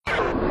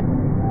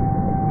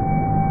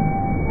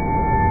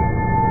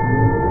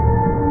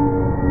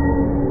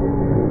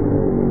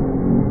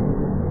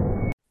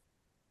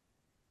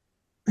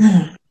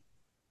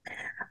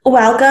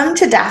Welcome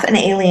to Death and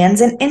Aliens,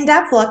 an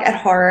in-depth look at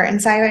horror and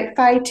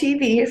sci-fi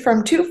TV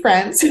from two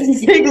friends who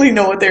vaguely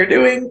know what they're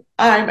doing.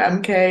 I'm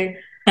MK,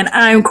 And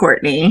I'm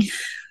Courtney.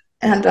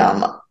 and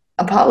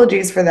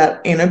apologies for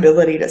that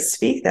inability to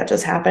speak that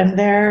just happened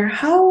there.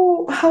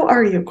 How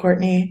are you,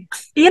 Courtney?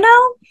 You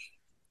know,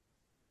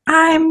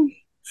 I'm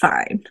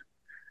fine.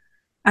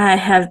 I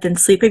have been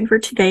sleeping for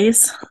 2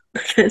 days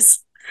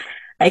because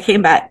I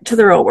came back to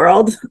the real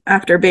world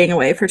after being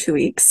away for 2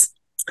 weeks.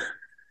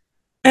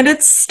 And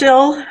it's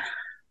still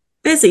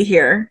busy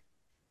here.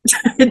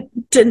 My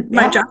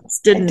Yeah,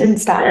 jobs it didn't didn't quit.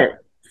 stop.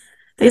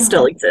 They Yeah.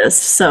 still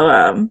exist.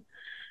 But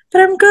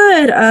I'm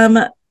good.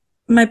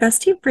 My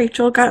bestie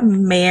Rachel got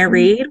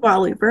married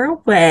while we were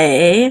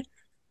away,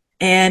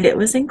 and it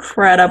was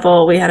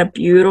incredible. We had a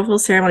beautiful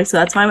ceremony, so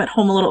that's why I went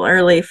home a little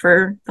early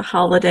for the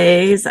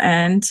holidays,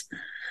 and it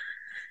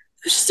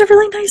was just a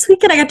really nice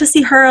weekend. I got to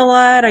see her a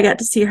lot. I got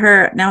to see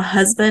her now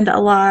husband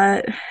a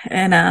lot,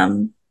 and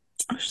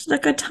it was just a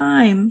good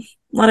time.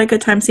 A lot of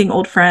good time seeing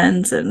old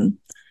friends and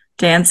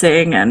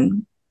dancing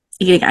and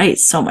eating. I ate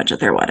so much at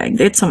their wedding.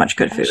 They had so much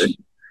good food. Gosh,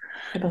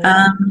 I believe it.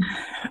 Um,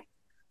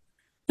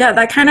 yeah,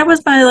 that kind of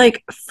was my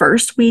like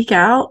first week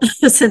out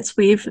since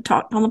we've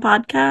talked on the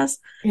podcast.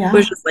 Was Yeah.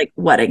 just like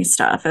wedding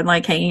stuff and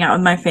like hanging out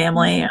with my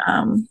family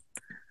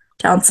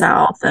down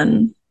south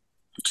and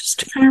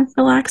just kind of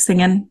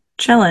relaxing and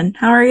chilling.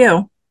 How are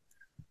you?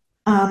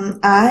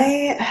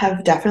 I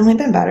have definitely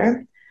been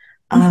better.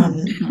 Um,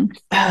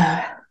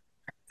 Mhm.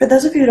 for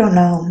those of you who don't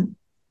know,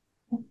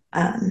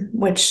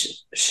 which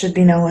should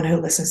be no one who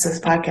listens to this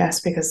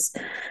podcast because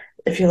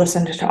if you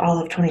listened to all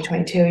of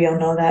 2022, you'll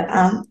know that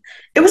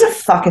it was a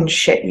fucking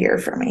shit year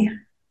for me.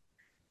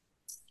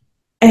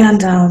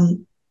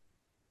 And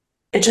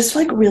it just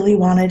like really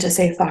wanted to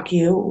say fuck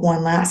you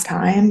one last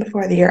time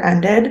before the year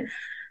ended.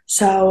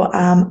 So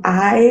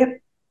I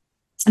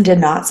did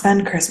not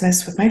spend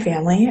Christmas with my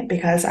family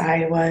because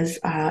I was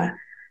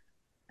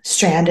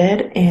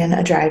stranded in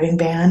a driving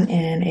ban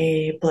in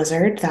a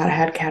blizzard that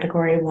had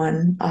category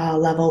one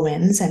level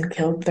winds and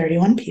killed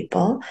 31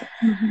 people.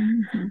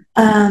 Mhm.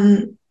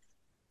 Um,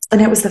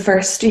 and it was the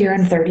first year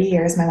in 30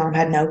 years my mom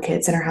had no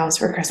kids in her house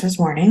for Christmas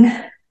morning,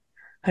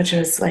 which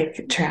was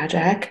like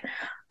tragic.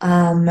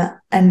 Um,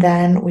 and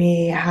then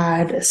we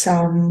had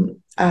some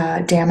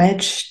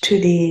damage to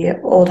the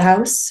old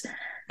house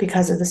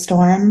because of the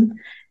storm.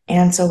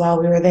 And so while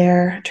we were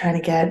there trying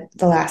to get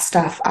the last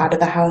stuff out of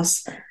the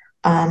house,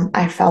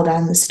 I fell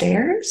down the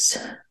stairs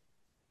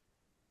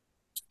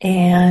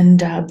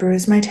and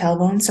bruised my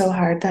tailbone so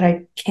hard that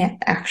I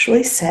can't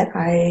actually sit.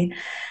 I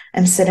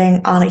am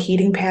sitting on a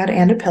heating pad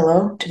and a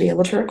pillow to be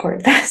able to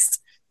record this.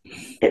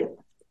 It,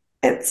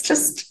 it's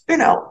just,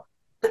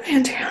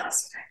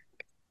 fantastic.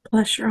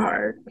 Bless your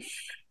heart.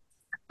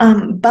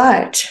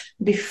 But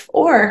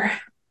before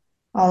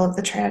all of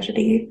the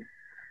tragedy,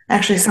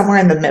 actually somewhere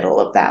in the middle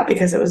of that,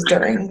 because it was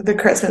during the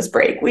Christmas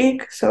break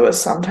week, so it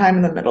was sometime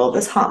in the middle of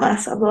this hot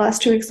mess of the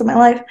last 2 weeks of my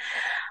life.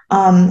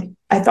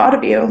 I thought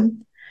of you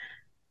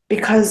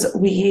because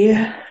we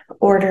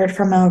ordered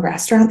from a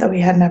restaurant that we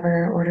had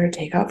never ordered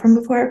takeout from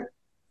before.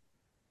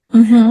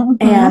 Hmm.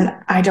 And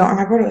I don't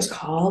remember what it was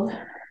called,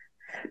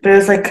 but it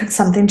was like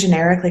something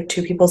generic, like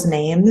two people's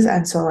names.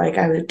 And so like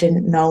I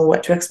didn't know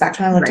what to expect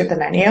when I looked at Right. the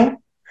menu,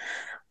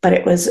 but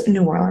it was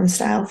New Orleans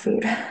style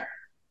food.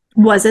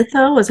 Was it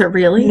though? Was it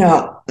really?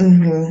 No.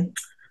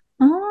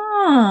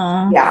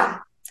 Oh, Yeah.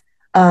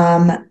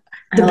 Um,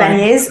 I love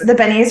it. the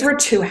beignets were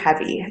too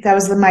heavy. That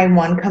was my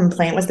one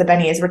complaint was the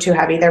beignets were too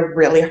heavy. They're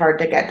really hard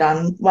to get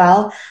done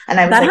well. And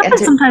I was That like, and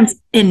happens to sometimes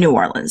in New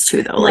Orleans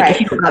too, though. Like if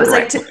right. you go to the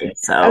right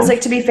place. I was So,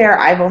 like, to be fair,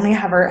 I've only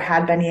ever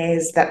had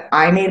beignets that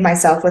I made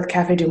myself with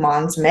Cafe Du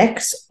Monde's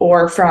mix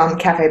or from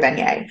Cafe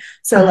Beignet.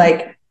 So uh-huh.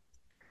 like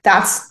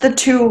that's the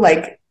two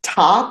like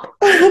top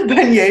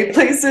beignet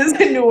places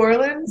in New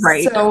Orleans.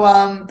 Right. So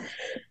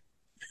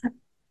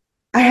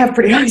I have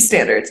pretty high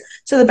standards.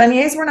 So the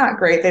beignets were not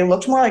great. They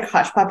looked more like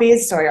hush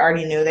puppies, so I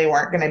already knew they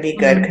weren't going to be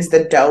good Mm, because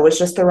the dough was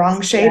just the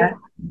wrong shape. yeah.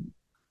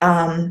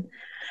 Um,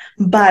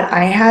 but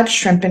I had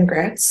shrimp and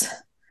grits,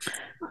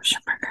 Oh, and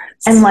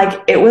sugar.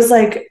 like it was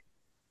like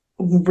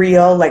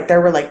real, like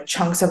there were like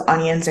chunks of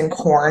onions and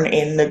corn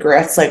in the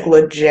grits, like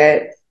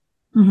legit.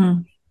 Hmm.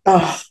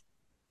 Oh,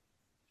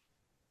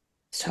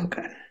 so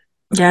good.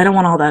 Yeah, I don't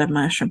want all that in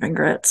my shrimp and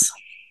grits.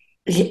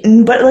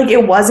 But like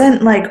it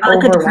wasn't like I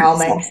like a different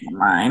overwhelming. sauce than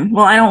mine.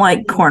 Well, I don't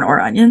like corn or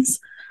onions,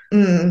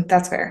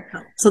 That's fair.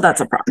 so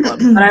that's a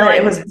problem. But I But it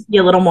like was to be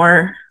a little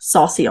more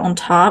saucy on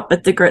top,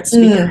 but the grits to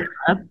be kind mm,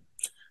 of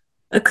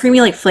a creamy,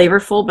 like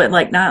flavorful, but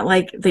like not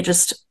like they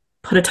just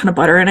put a ton of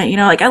butter in it.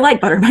 Like I like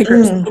butter in my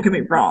grits. Don't mm, get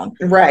me wrong.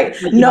 right.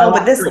 But I No,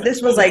 but want to like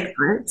this was taste like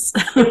grits.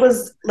 it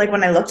was like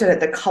when I looked at it,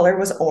 the color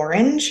was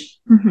orange.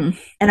 Hmm.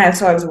 And I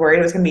was worried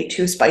it was gonna be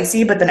too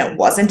spicy, but then it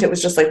wasn't. It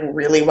was just like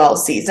really well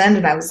seasoned.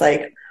 And I was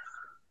like,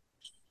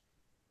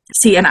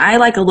 See, and I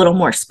like a little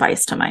more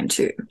spice to mine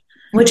too.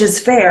 which is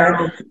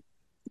fair, So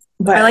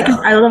but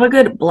I love a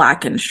good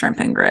blackened shrimp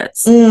and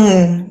grits.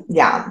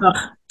 yeah. Ugh, No,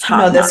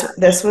 top notch.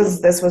 this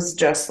was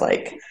just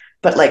like,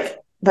 but like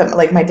but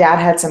like my dad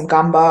had some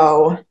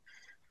gumbo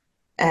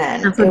I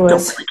and also it don't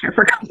was, really care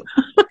for gumbo.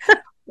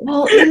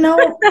 well,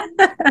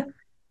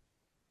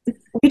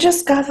 we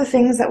just got the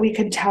things that we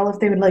could tell if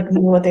they would like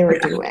know what they were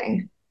Yeah.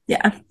 doing.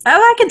 Yeah.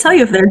 I can tell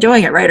you if they're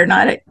doing it right or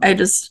not. I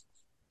just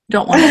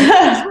don't want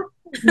to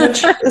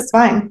Which eat. is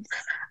fine.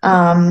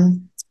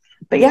 Um,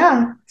 but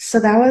yeah, so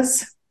that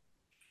was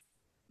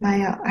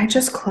I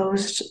just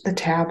closed the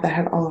tab that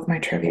had all of my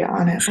trivia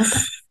on it.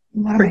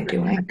 What am I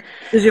doing?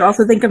 Did you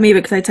also think of me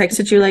because I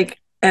texted you like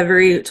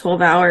every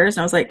 12 hours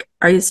and I was like,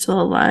 are you still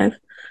alive?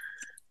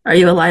 Are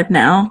you alive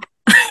now?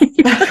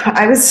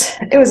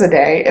 It was a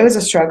day. It was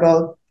a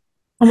struggle.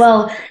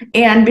 Well,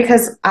 and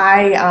because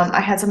I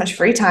had so much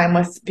free time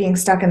with being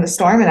stuck in the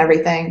storm and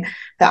everything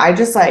that I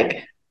just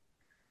like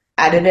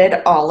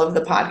edited all of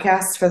the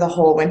podcasts for the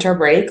whole winter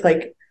break,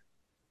 like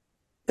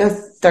the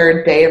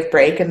third day of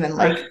break, and then Ugh,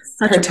 like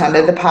such a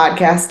pretended the pro.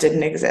 podcast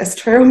didn't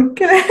exist for a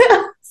week and a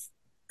half.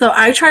 So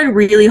I tried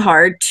really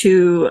hard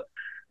to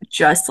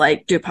just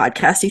like do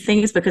podcasty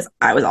things because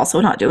I was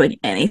also not doing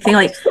anything.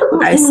 Like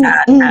I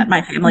sat at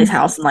my family's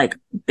house and like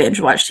binge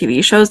watched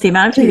TV shows. The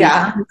amount of TV shows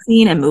Yeah, I've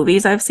seen and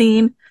movies I've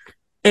seen,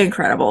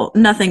 incredible.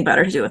 Nothing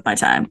better to do with my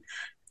time.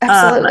 Um,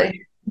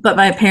 absolutely. but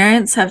my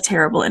parents have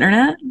terrible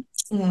internet.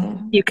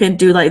 Mm. You can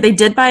do like they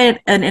did buy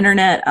an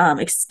internet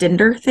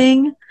extender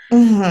thing,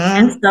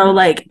 and Hmm. so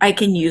like I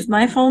can use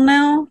my phone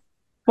now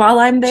while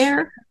I'm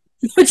there,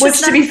 which is Which,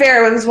 to nice. be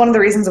fair, was one of the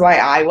reasons why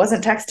I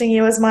wasn't texting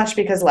you as much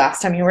because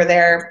last time you were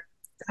there,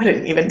 I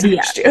didn't even Yeah,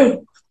 text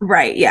you.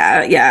 right.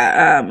 Yeah,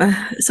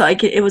 yeah. So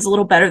it was a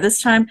little better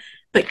this time,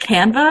 but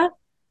Canva,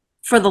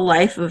 for the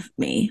life of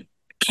me,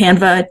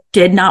 Canva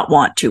did not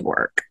want to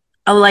work.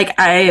 Like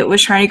I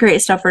was trying to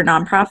create stuff for a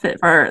nonprofit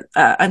for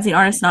unseen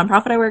artist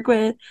nonprofit I work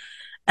with,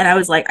 and I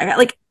was like, I got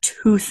like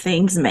two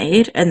things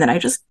made, and then I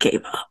just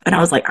gave up, and I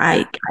was like,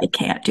 I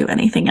can't do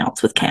anything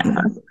else with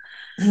Canva.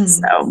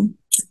 So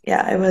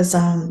Yeah, it was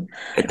I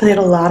good played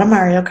a point. lot of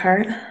Mario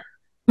Kart.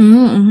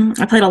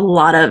 I played a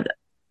lot of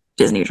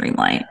Disney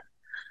Dreamlight.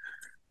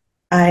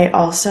 I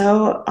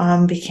also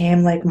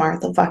became like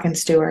Martha fucking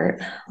Stewart,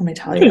 let me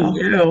tell Hey, you.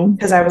 you.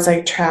 Because I was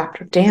like trapped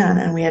with Dan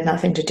and we had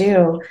nothing to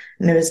do.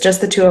 And it was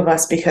just the two of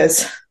us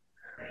because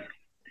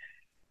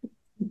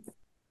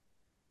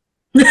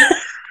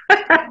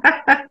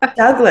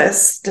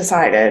Douglas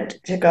decided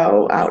to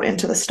go out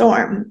into the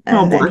storm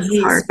Oh, and then bless his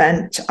he heart.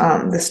 spent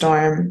the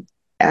storm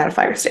at a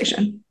fire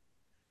station.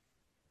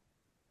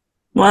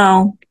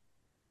 Well,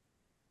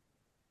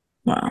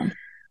 well,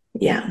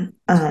 Yeah.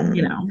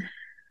 you know.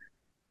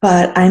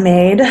 But I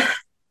made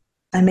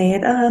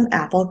an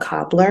apple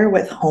cobbler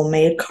with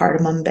homemade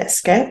cardamom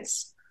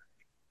biscuits.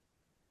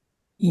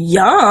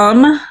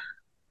 Yum.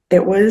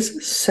 It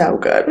was so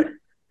good.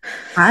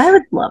 I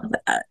would love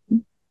that.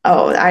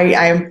 Oh,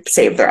 I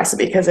saved the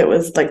recipe because it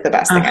was like the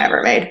best thing I Ugh,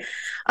 ever made.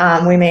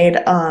 We made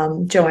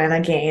Joanna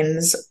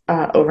Gaines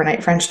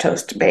overnight French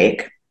toast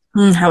bake.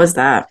 how was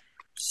that?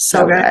 So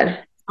So good. good.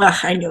 Ugh,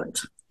 I knew it.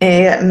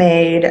 It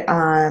made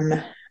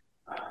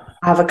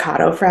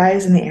avocado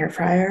fries in the air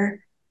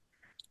fryer.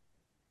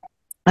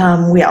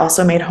 We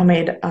also made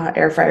homemade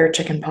air fryer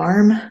chicken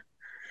parm.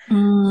 We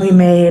Mm,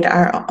 made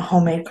our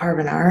homemade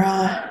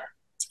carbonara.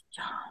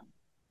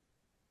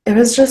 It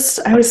was just,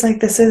 I was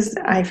like,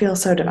 I feel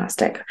so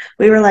domestic.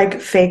 We were like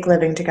fake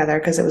living together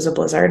because it was a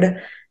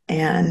blizzard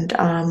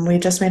and we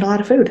just made a lot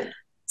of food.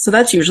 so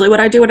that's usually what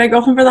I do when I go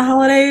home for the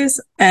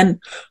holidays. And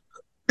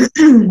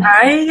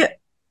I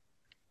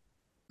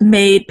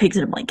made pigs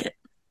in a blanket.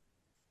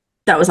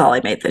 That was all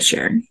I made this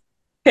year.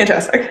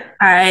 Fantastic.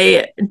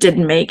 I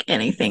didn't make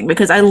anything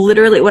because I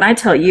literally, when I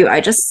tell you,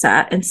 I just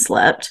sat and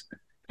slept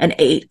and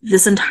ate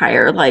this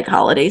entire like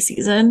holiday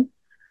season.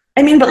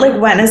 I mean, but like,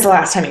 when is the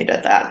last time you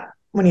did that?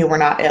 When you were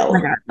not Oh my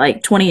ill? God,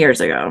 like 20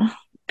 years ago.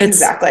 It's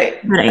Exactly.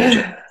 been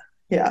ages.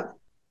 Yeah.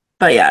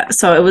 But yeah,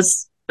 so it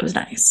was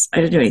nice. I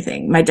didn't do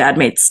anything. My dad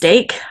made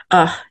steak.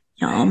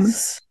 Yum.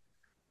 Nice.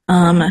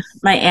 Nice.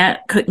 My aunt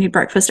cooked me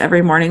breakfast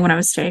every morning when I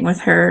was staying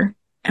with her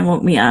and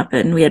woke me up,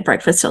 and we had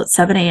breakfast till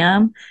 7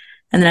 a.m.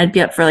 And then I'd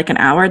be up for like an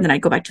hour and then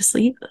I'd go back to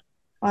sleep.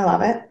 I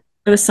love it.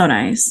 It was so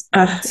nice.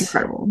 It's,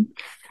 Incredible.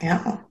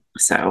 yeah.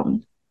 So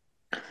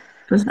it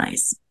was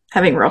nice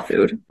having real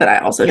food that I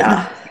also didn't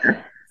have Yeah.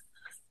 here.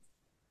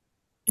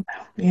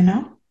 You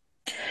know?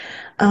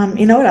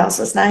 You know what else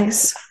is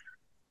nice?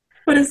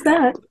 What is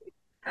that?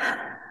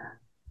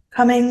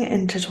 Coming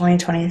into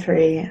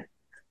 2023,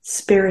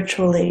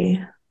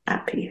 spiritually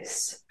at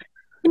peace.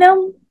 You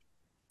know,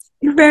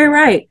 you're very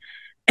right.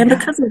 And Yeah.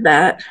 because of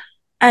that,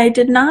 I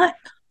did not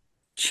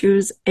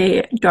choose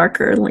a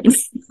darker leaning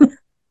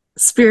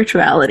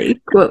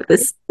spirituality quote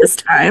this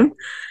time.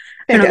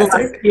 I know the last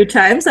Fantastic. few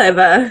times I've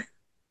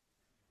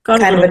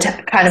gone a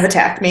little. Kind of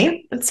attacked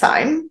me. It's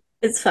fine.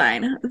 It's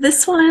fine.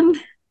 This one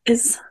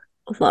is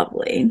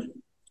lovely.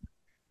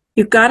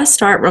 You got to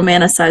start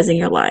romanticizing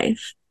your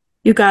life.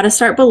 You got to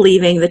start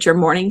believing that your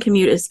morning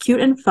commute is cute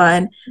and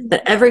fun,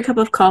 that every cup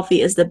of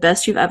coffee is the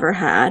best you've ever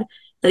had,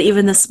 that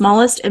even the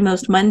smallest and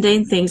most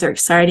mundane things are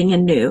exciting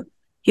and new.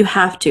 You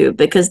have to,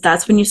 because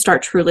that's when you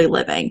start truly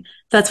living.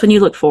 That's when you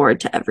look forward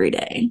to every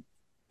day.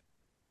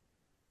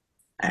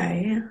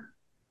 I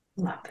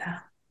love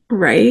that.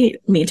 Right?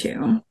 Me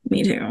too.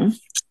 Me too.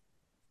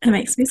 It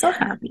makes me so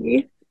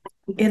happy.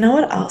 You know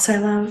what else I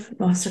love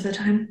most of the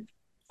time?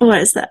 What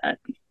is that?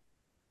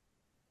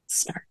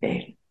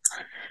 Stargate.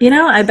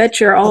 I bet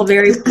you're all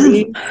very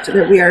pleased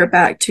that we are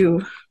back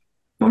to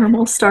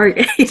normal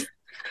Stargate.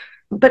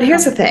 But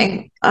here's the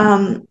thing.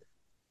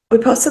 We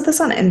posted this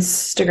on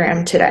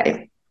Instagram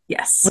today,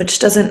 Yes. which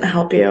doesn't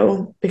help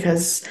you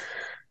because it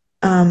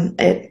You're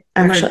learning.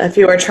 actually, if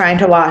you were trying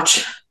to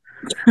watch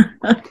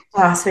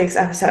last week's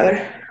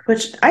episode,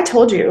 which I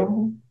told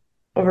you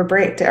over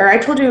break, or I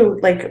told you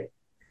like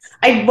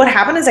what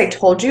happened is I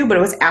told you, but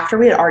it was after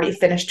we had already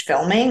finished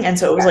filming, and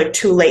so it was like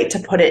too late to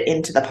put it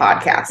into the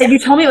podcast. You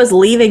told me it was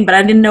leaving, but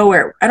I didn't know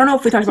where. I don't know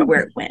if we talked about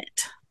where it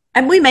went.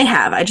 And we may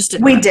have. I just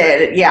didn't We remember.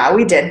 did, yeah,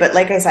 we did. But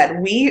like I said,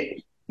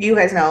 you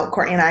guys know,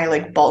 Courtney and I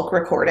like bulk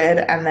recorded,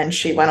 and then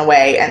she went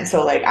away, and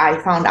so like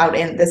I found out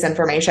in this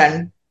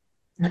information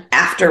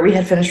after we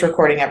had finished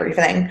recording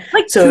everything.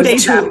 Like So it two was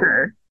days too,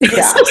 after.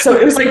 yeah. So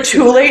it was like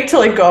too late to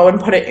like go and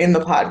put it in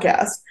the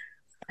podcast.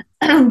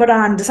 But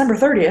on December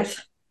 30th,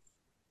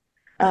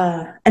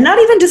 and not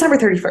even December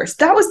 31st.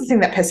 That was the thing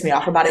that pissed me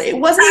off about it. It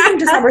wasn't even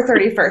December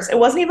 31st. It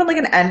wasn't even like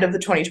an end of the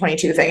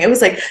 2022 thing. It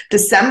was like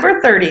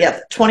December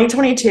 30th,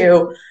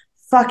 2022.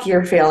 Fuck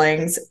your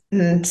feelings.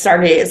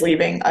 Stargate is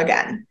leaving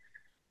again.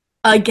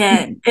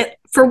 Again.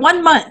 For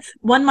 1 month.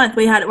 1 month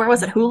we had it. Where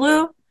was it?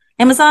 Hulu?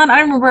 Amazon? I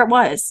don't remember where it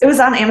was. It was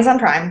on Amazon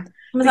Prime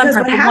Amazon because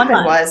Prime for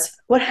 1 month.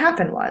 what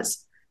happened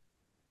was,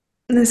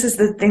 and this is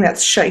the thing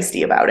that's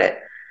shisty about it.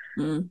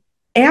 Mm,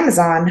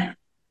 Amazon,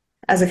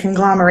 as a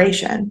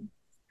conglomeration,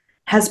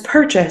 has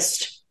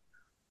purchased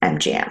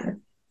MGM.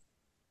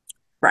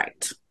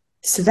 right.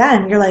 So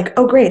then you're like,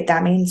 oh, great,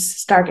 that means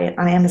Stargate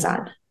on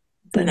Amazon.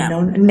 But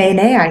No. no, nay,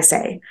 nay, I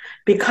say,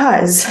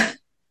 because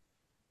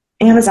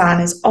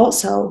Amazon is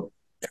also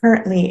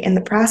currently in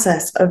the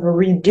process of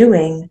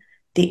redoing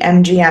the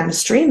MGM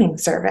streaming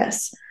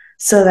service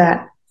so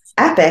that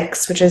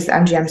Epics, which is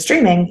MGM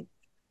streaming,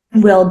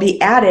 will be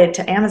added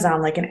to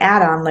Amazon like an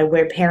add-on, like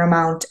where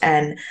Paramount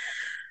and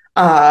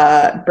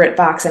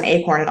BritBox and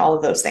Acorn and all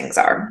of those things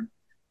are.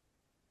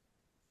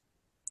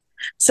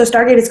 So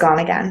Stargate is gone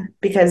again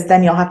because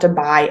then you'll have to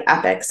buy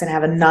Epics and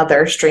have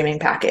another streaming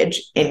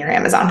package in your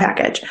Amazon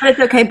package. But it's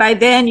okay. By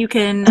then you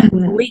can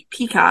delete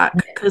Peacock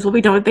because we'll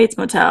be done with Bates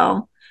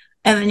Motel.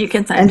 And then you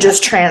can sign And up.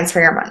 just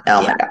transfer your money.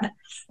 Oh Yeah. my God.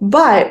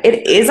 But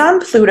it is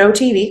on Pluto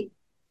TV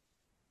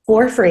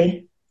for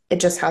free. It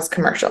just has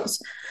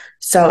commercials.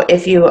 So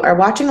if you are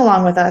watching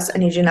along with us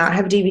and you do not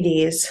have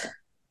DVDs,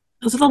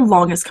 Those are the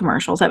longest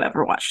commercials I've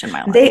ever watched in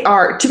my life. they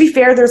are, to be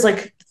fair, there's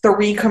like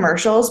three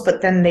commercials,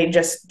 but then they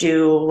just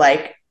do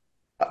like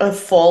a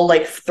full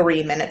like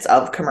 3 minutes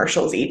of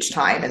commercials each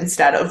time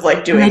instead of like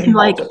And they doing do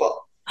like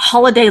multiple.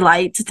 holiday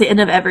lights at the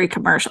end of every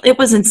commercial. It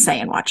was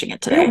insane watching it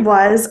It today.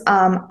 was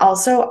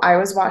also I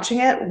was watching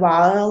it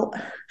while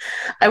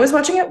I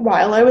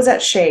was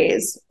at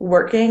Shay's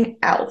working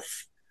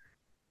Elf,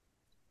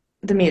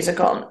 the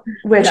musical,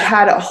 which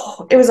Yeah.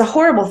 it was a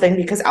horrible thing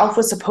because Elf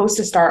was supposed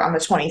to start on the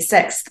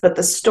 26th, but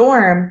the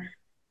storm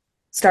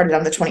started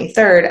on the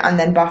 23rd, and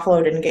then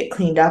Buffalo didn't get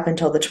cleaned up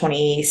until the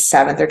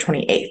 27th or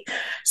 28th.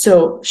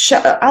 So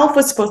Elf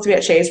was supposed to be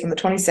at Shay's from the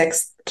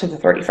 26th to the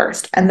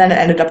 31st, and then it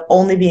ended up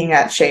only being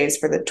at Shay's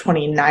for the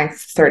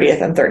 29th,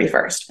 30th, and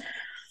 31st.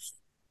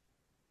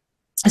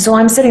 So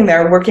I'm sitting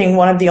there working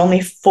one of the only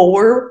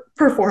four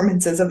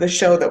performances of the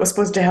show that was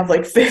supposed to have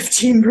like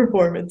 15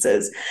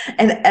 performances.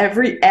 And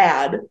every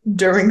ad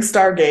during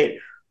Stargate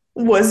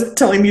was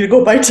telling me to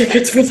go buy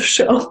tickets for the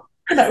show.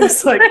 And I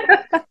was like,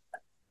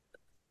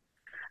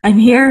 I'm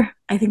here.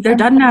 I think they're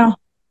done now.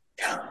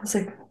 I was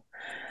like,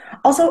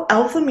 also,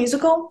 Alpha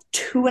musical,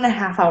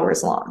 2.5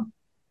 hours long.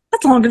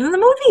 That's longer than the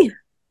movie.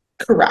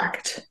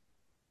 Correct.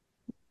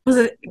 Was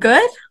it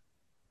good?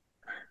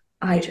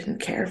 I didn't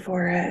care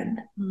for it.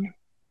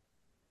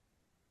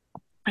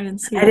 I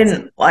didn't see I it.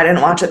 didn't I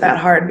didn't watch it that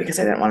hard because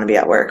I didn't want to be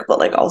at work, but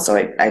like also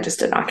I just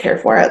did not care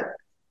for it.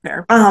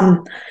 Fair.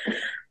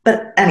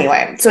 But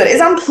anyway, so it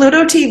is on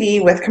Pluto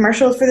TV with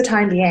commercials for the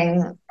time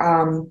being.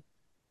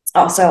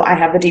 Also, I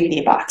have the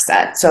DVD box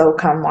set, so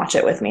come watch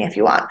it with me if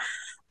you want.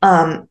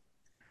 Um,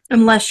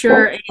 Unless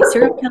you're a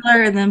serial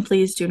killer, and then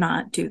please do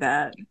not do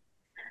that.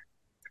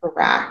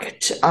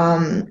 Correct.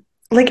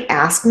 Like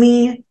ask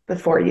me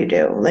before you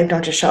do. Like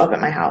don't just show up at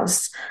my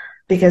house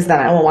because then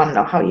I will want to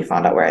know how you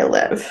found out where I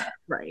live.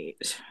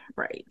 Right.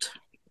 Right.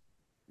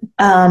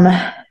 Um,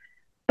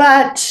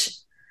 but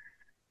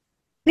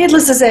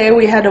needless to say,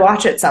 we had to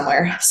watch it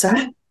somewhere. So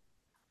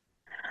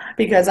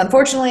because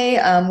unfortunately,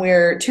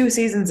 we're 2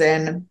 seasons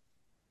in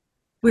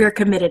We are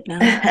committed now.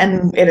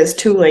 and it is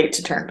too late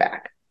to turn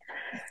back.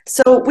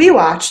 So we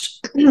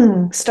watched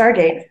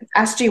Stargate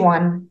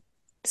SG-1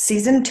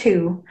 Season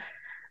 2,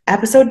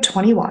 Episode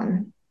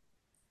 21,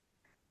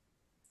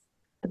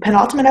 the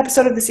penultimate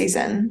episode of the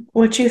season,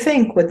 which you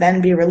think would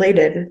then be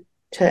related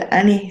to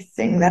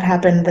anything that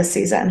happened this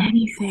season.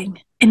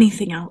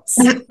 Anything else?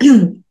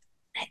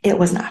 It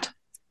was not.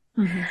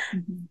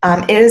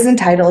 Mm-hmm. It is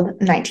entitled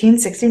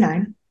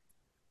 1969,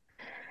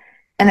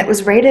 and it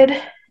was rated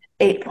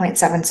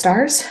 8.7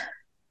 stars.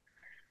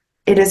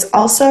 It is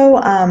also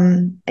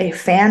a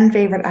fan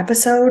favorite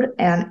episode,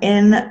 and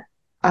in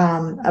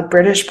a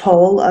British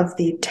poll of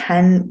the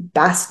 10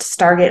 best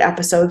Stargate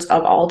episodes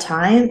of all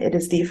time, it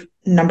is the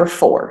number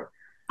 4.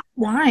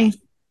 Why?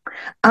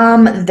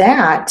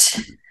 That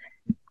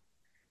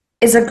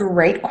is a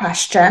great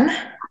question.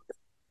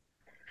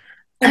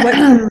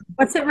 And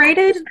what's it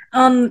rated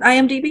on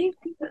IMDb?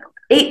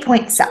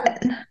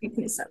 8.7.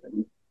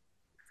 8.7.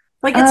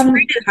 Like it's Um,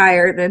 rated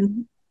higher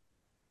than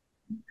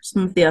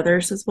some of the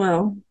others as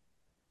well.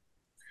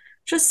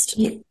 Just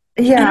I don't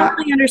yeah,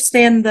 really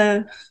understand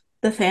the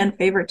fan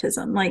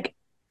favoritism. Like,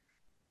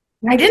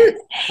 I didn't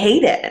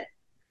hate it.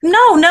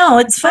 no,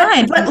 it's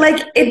fine. But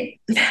like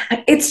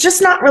it's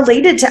just not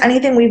related to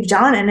anything we've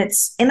done, and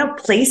it's in a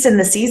place in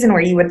the season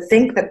where you would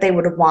think that they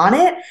would want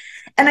it.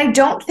 And I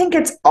don't think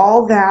it's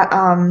all that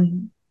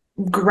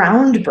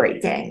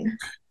groundbreaking.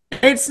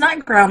 It's not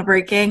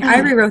groundbreaking. I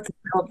rewrote the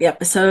title of the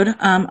episode.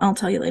 I'll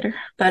tell you later.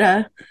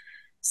 But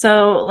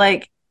so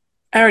like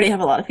I already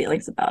have a lot of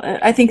feelings about it.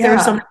 I think there were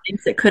so Yeah. many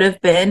things that could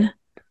have been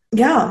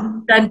Yeah.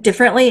 done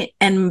differently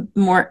and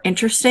more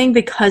interesting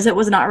because it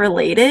was not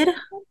related.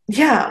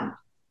 Yeah.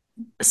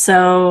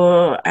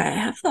 So I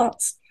have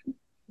thoughts.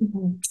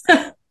 Mhm.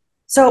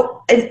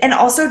 So, and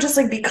also just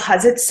like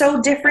because it's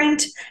so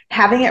different,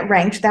 having it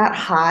ranked that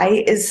high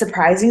is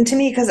surprising to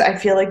me because I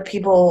feel like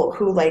people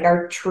who like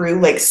are true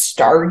like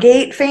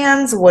Stargate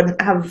fans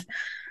wouldn't have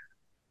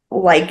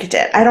liked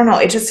it. I don't know.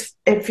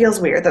 It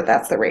feels weird that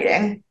that's the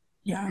rating.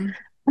 Yeah,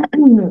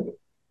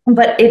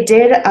 But it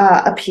did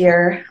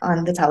appear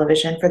on the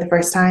television for the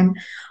first time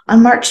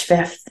on March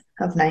 5th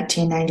of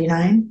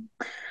 1999.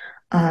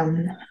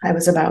 I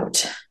was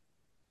about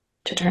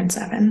to turn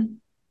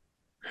 7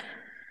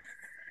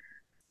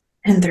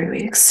 in 3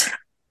 weeks.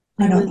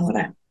 I I don't know was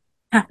what I.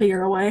 half a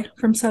year away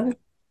from 7.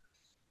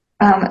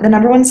 The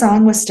number one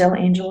song was still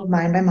 "Angel of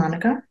Mine" by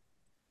Monica,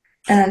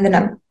 and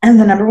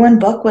the number one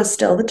book was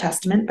still "The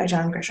Testament" by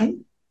John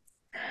Grisham.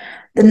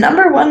 The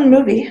number one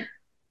movie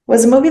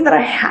was a movie that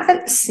I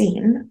haven't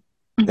seen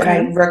that I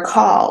Okay.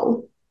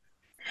 recall,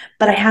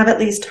 but I have at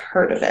least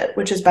heard of it,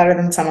 which is better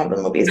than some of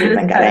the movies That we've is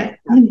been better.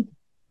 getting.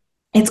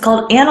 It's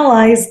called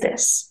Analyze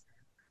This.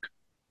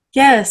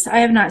 Yes, I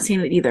have not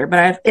seen it either,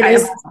 but It I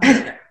have is also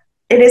heard.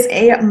 it is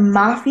a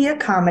mafia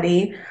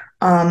comedy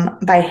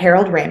by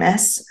Harold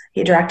Ramis.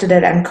 He directed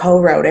it and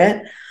co-wrote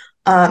it.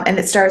 And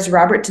it stars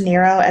Robert De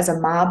Niro as a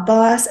mob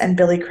boss and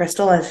Billy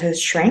Crystal as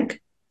his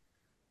shrink.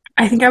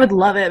 I think I would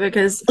love it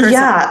because first of all,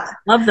 Yeah, I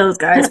love those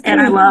guys and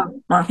I love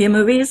mafia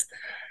movies.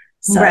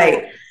 So,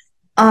 right.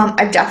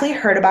 I've definitely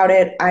heard about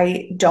it.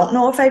 I don't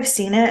know if I've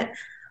seen it.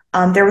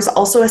 There was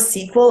also a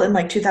sequel in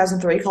like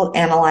 2003 called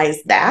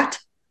Analyze That.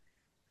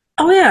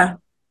 oh yeah,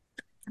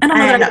 I don't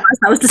know that I And realized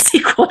that was the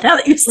sequel now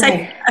that you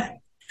say. right.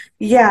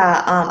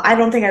 Yeah, I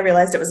don't think I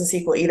realized it was a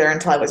sequel either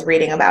until I was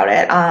reading about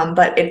it.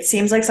 But it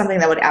seems like something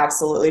that would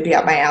absolutely be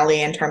up my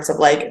alley in terms of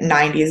like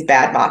 90s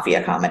bad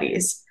mafia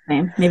comedies.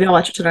 Same. Maybe I'll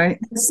watch it tonight.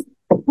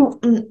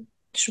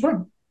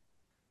 Sure.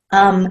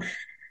 Um,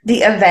 the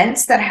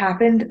events that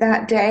happened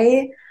that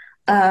day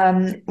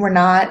were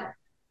not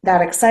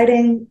that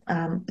exciting.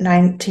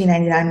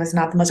 1999 was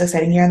not the most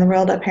exciting year in the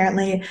world,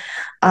 apparently.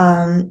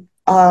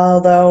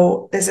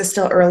 Although this is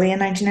still early in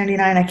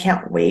 1999, I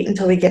can't wait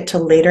until we get to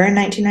later in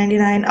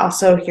 1999.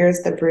 Also,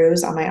 here's the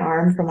bruise on my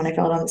arm from when I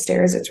fell down the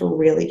stairs. It's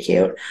really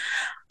cute.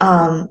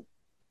 Um,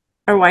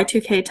 Or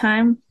Y2K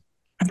time.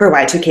 for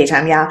Y2K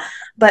time, yeah.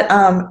 But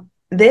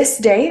this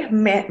day,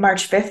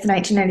 March 5th,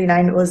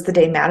 1999, was the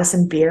day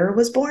Madison Beer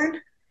was born.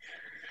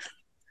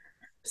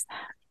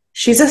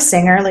 She's a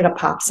singer, like a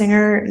pop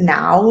singer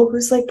now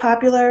who's like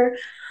popular.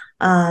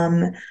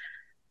 Um,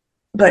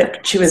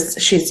 but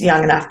she's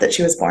young enough that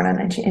she was born in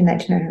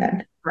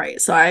 1999.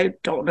 Right. So I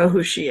don't know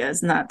who she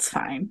is, and that's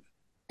fine.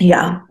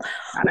 Yeah.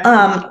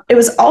 Got it. It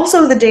was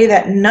also the day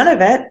that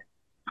Nunavut,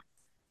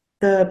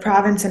 the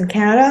province in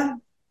Canada,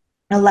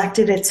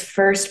 elected its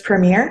first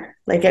premier.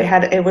 Like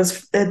it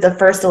was the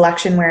first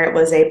election where it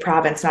was a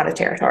province, not a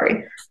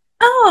territory.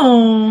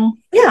 Oh,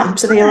 Yeah,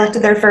 so they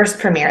elected their first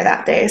premier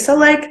that day. So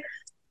like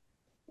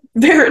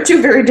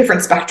two very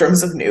different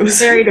spectrums of news.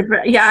 very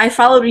different. Yeah, I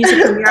followed when you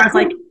said premiere. I was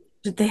like,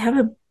 did they have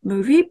a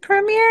movie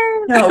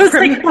premiere? I No, was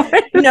like,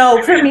 what?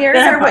 no, premiers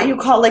Then I are what you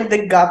followed. call like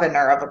the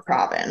governor of a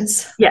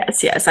province.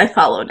 Yes, I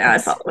follow now. I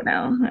Yes. follow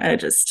now. I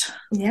just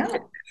Yeah. did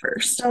it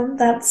first. So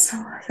that's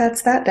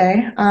that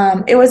day.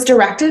 It was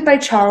directed by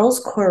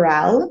Charles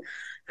Correll,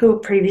 who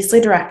previously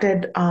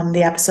directed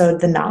the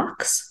episode The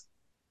Knox.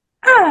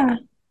 Ah,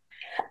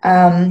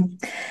 Um,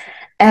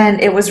 and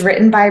it was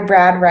written by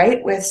Brad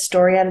Wright with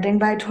story editing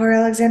by Tor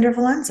Alexander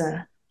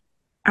Valenza.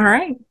 all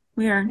right.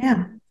 We are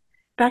Yeah.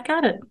 back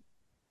at it.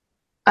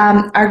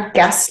 Our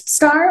guest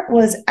star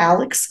was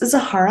Alex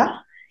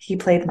Zahara. He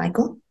played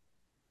Michael.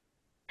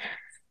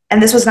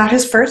 And this was not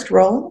his first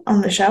role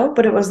on the show,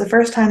 but it was the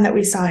first time that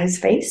we saw his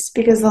face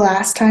because the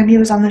last time he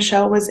was on the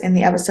show was in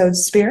the episode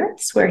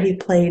Spirits, where he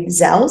played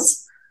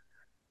Zels,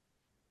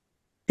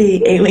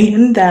 the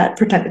alien that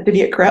pretended to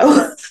be a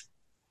crow.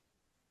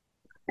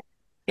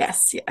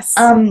 Yes, yes.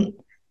 um,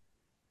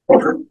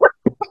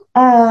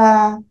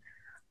 uh,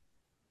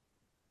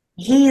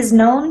 he's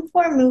known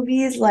for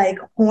movies like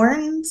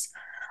Horns,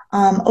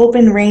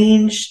 Open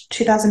Range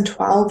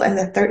 2012, and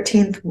The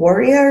 13th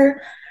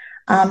Warrior.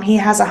 He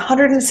has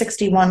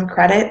 161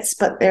 credits,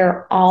 but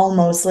they're all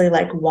mostly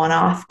like one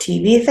off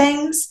TV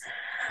things.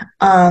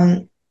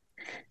 Um,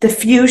 the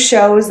few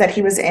shows that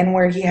he was in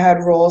where he had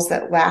roles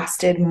that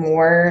lasted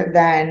more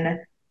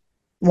than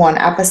one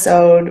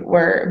episode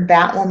were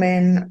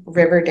Batwoman,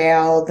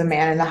 Riverdale, The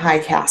Man in the High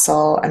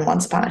Castle, and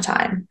Once Upon a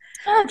Time.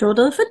 Ah, Joel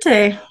de la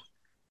Fute.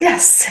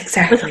 Yes, With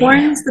exactly.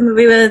 Horns, the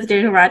movie with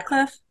Daniel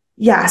Radcliffe.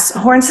 Yes,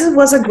 Horns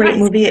was a great Nice.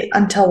 movie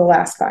until the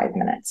last 5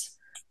 minutes.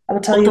 I will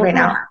tell Well, you don't right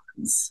know what now.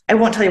 happens. I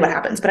won't tell you what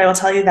happens, but I will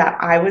tell you that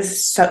I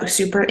was so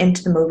super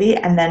into the movie,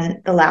 and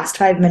then the last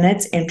 5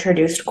 minutes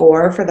introduced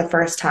gore for the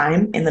first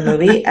time in the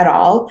movie at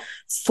all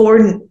for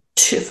no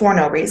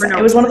For reason. no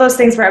It was one of reason. those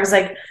things where I was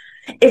like,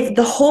 if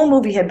the whole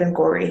movie had been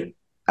gory,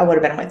 I would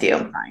have been with you.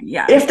 Fine.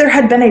 Yeah. If there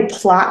had been a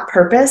plot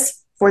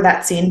purpose for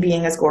that scene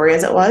being as gory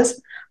as it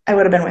was, I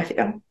would have been with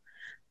you.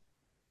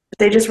 But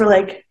they just were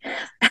like,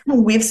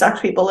 we've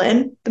sucked people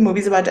in. The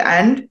movie's about to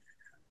end.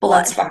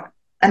 Let's Blood. fuck.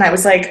 And I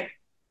was like,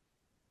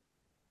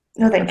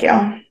 no, thank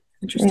you.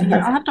 Interesting.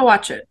 Yeah, I'll have to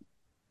watch it.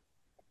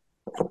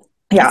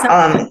 He Yeah,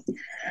 sounds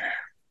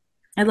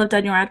I love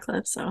Daniel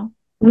Radcliffe, so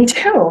me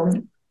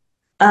too.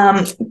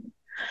 Um,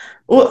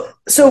 well,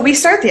 so we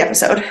start the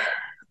episode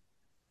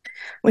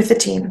with the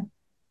team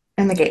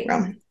in the gate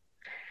room,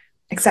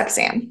 except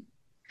Sam.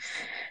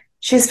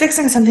 She's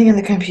fixing something in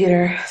the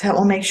computer that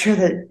will make sure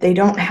that they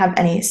don't have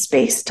any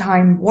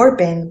space-time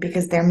warping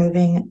because they're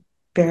moving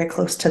very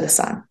close to the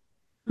sun.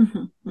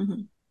 hmm.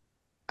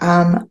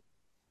 Um,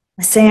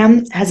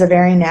 Sam has a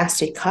very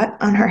nasty cut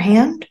on her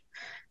hand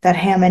that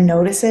Hammond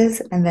notices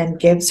and then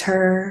gives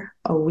her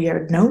a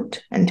weird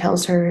note and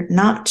tells her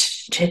not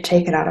to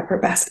take it out of her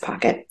vest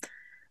pocket,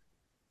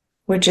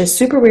 which is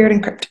super weird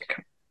and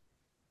cryptic.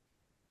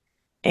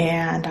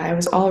 And I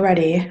was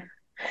already,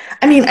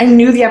 I mean, I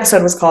knew the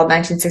episode was called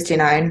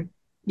 1969,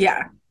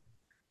 Yeah.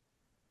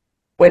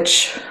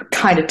 which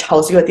kind of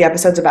tells you what the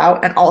episode's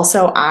about. And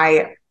also,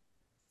 I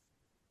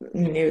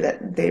knew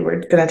that they were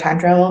going to time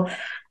travel.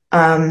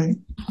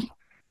 Um,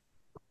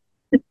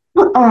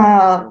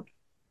 uh,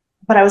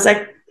 but I was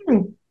like,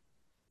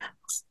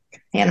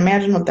 can't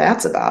imagine what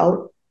that's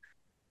about.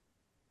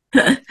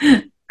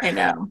 I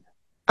know.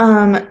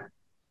 Um,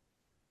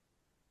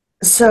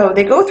 so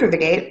they go through the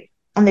gate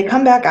and they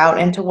come back out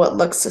into what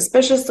looks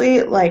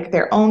suspiciously like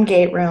their own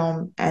gate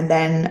room. And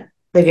then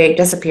the gate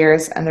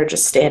disappears and they're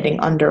just standing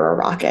under a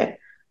rocket.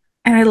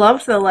 And I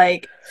loved the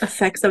like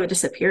effects of it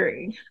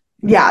disappearing.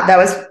 Yeah, that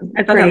was I thought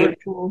that pretty.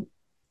 looked cool.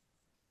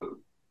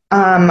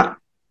 Um,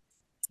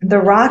 the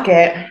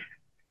rocket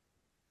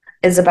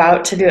is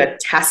about to do a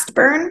test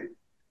burn,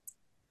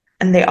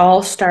 and they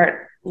all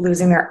start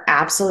losing their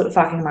absolute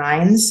fucking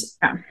minds.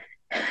 Yeah,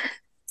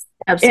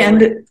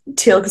 absolutely. And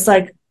Teal'c is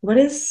like, "What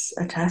is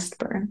a test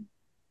burn?"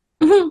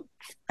 Mhm.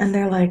 And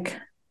they're like,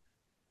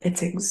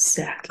 "It's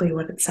exactly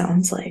what it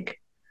sounds like."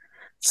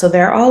 So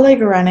they're all like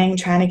running,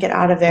 trying to get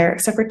out of there,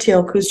 except for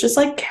Teal'c, who's just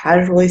like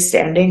casually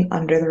standing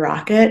under the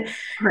rocket.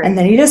 And Right.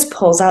 then he just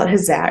pulls out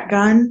his Zat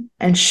gun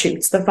and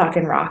shoots the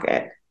fucking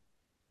rocket.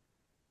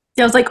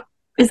 Yeah, I was like,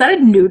 is that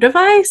a new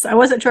device? I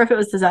wasn't sure if it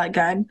was the Zat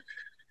gun.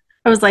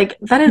 I was like,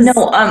 that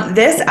No, is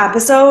this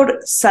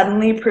episode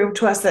suddenly proved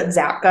to us that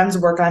Zap guns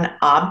work on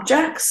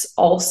objects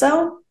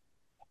also,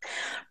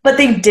 but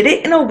they did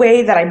it in a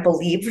way that I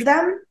believed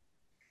them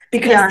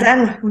because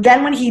yeah,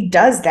 then when he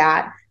does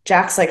that,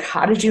 Jack's like,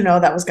 "How did you know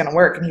that was going to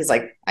work?" And he's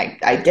like,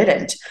 "I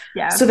didn't."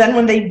 yeah, So then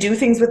when they do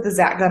things with the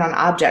Zap gun on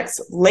objects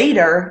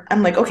later,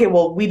 I'm like, "Okay,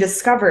 well, we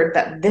discovered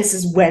that this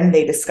is when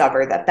they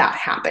discover that that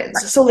happens."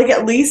 right, So like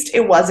at least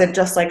it wasn't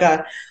just like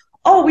a,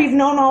 "Oh, we've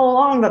known all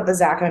along that the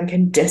Zap gun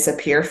can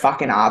disappear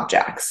fucking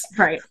objects."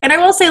 right. And I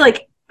will say,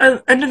 like,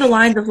 under the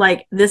lines of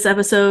like this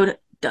episode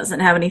doesn't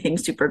have anything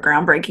super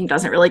groundbreaking,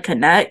 doesn't really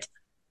connect.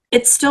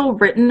 It's still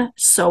written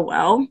so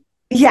well,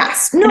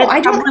 Yes. and No,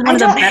 it's probably I one of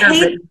the don't better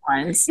hate written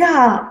ones.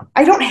 yeah,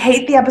 I don't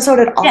hate the episode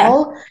at Yeah,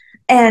 all.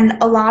 And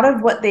a lot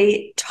of what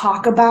they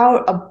talk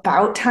about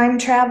time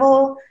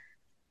travel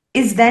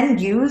is then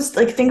used.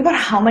 Like think about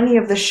how many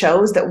of the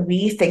shows that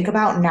we think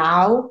about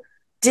now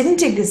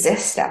didn't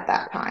exist at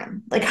that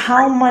time. Like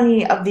how right.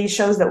 many of these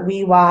shows that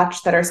we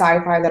watch that are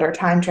sci-fi that are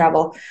time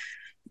travel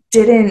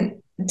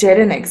didn't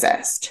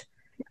exist.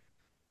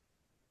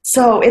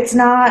 So it's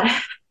not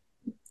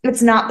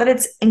that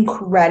it's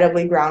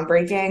incredibly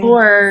groundbreaking.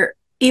 Or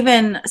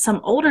even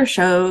some older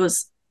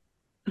shows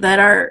that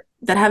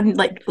have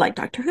like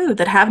Doctor Who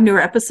that have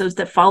newer episodes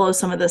that follow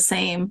some of the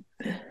same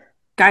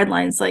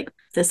guidelines like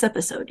this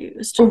episode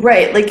used.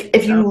 Right. Like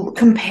if So you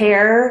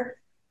compare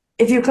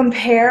if you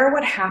compare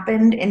what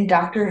happened in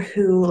Doctor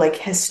Who, like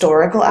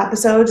historical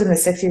episodes in the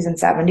 60s and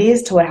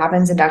 70s, to what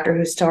happens in Doctor Who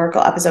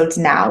historical episodes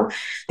now,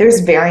 there's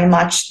very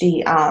much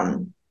the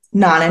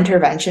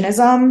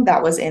non-interventionism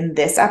that was in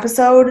this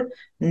episode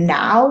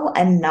now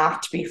and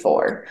not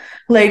before.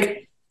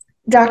 Like,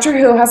 Doctor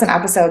Who has an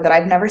episode that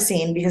I've never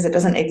seen because it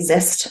doesn't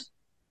exist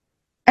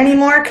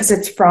anymore because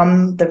it's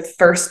from the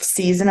first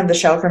season of the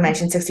show from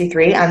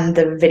 1963 and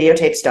the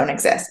videotapes don't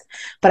exist.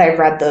 But I've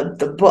read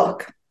the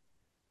book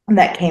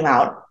that came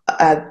out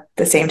at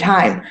the same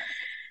time.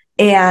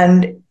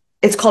 And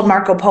it's called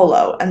Marco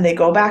Polo. And they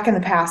go back in the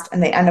past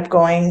and they end up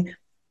going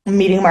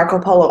meeting Marco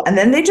Polo. And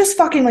then they just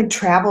fucking like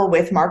travel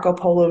with Marco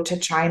Polo to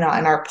China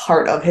and are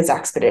part of his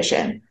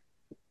expedition.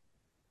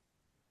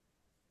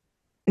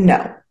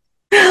 No.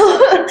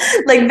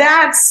 Like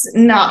that's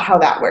not how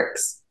that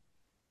works.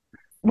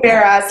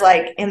 Yeah. Whereas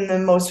like in the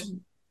most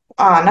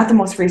not the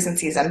most recent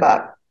season,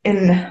 but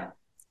in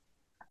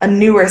a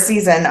newer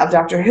season of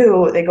Doctor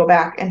Who, they go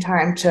back in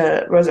time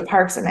to Rosa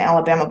Parks and the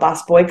Alabama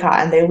bus boycott,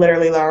 and they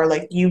literally are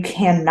like, you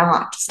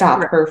cannot stop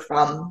Right. her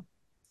from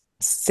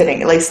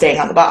sitting, like staying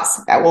on the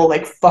bus. That will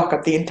like fuck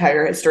up the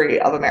entire history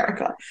of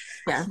America.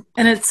 Yeah.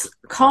 And it's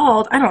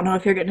called, I don't know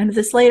if you're getting into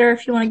this later,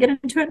 if you want to get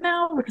into it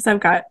now, because I've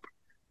got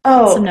some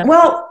Oh, notes.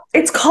 well,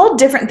 it's called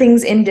different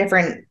things in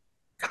different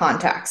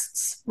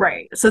contexts.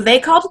 Right. So they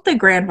called it the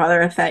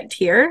grandfather effect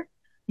here.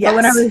 But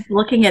when I Yes. was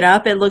looking it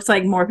up, it looks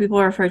like more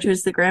people refer to it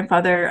as the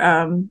grandfather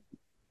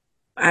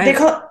They I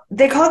call it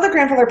the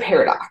grandfather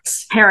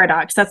paradox.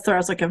 paradox. That's what I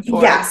was looking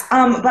for. Yes.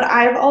 But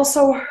I'm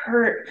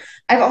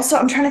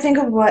trying to think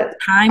of what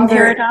Time other,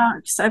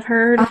 paradox, I've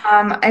heard.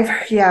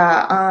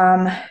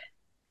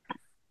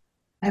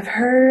 I've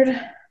heard,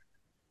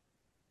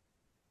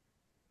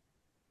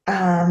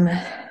 um,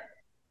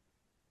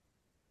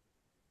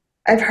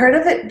 I've heard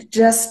of it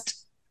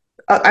just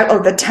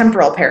the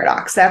temporal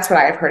paradox. That's what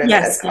I've heard of it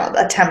Yes, as yeah. called,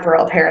 a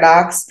temporal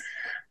paradox.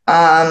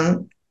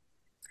 Um,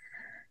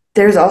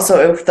 there's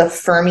also the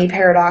Fermi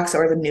paradox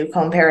or the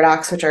Newcomb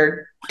paradox, which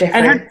are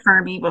I'd heard different.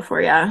 Fermi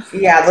before, yeah.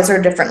 Yeah, those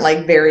are different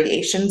like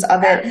variations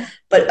of it. Yeah.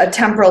 But a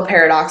temporal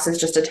paradox is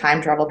just a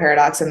time travel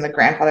paradox, and the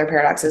grandfather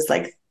paradox is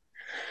like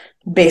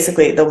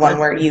basically the one The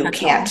where you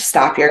can't potential.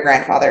 stop your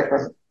grandfather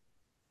from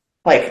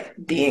like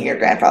being your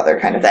grandfather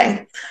kind of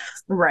thing.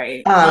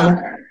 Right. Um,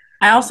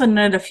 I also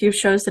noted a few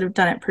shows that have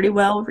done it pretty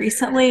well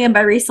recently, and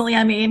by recently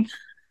I mean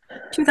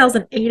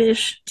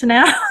 2008-ish to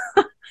now.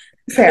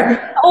 The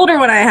fair. older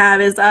one I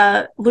have is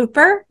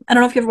Looper. I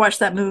don't know if you've watched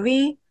that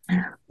movie.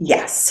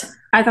 Yes.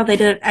 I thought they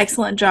did an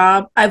excellent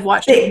job. I've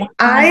watched it one time.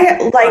 I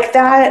like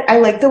that. I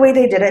like the way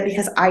they did it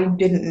because I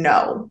didn't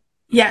know.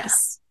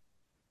 Yes.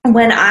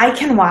 When I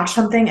can watch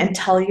something and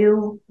tell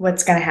you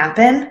what's going to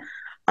happen,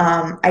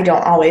 I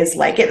don't always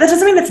like it. That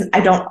doesn't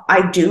mean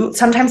I do.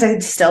 Sometimes I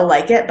still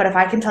like it, but if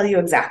I can tell you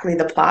exactly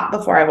the plot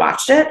before I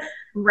watched it,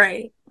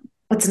 Right.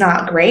 it's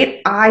not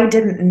great. I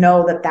didn't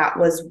know that that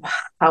was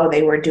how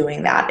they were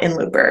doing that in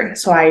Looper.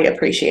 So I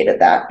appreciated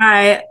that.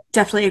 I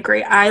definitely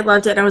agree. I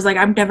loved it. I was like,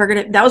 I'm never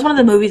gonna. That was one of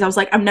the movies I was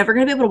like, I'm never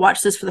gonna be able to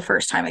watch this for the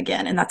first time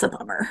again, and that's a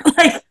bummer.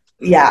 Like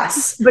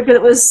Yes. because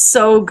it was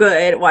so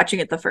good watching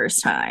it the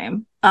first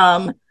time.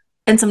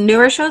 And some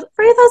newer shows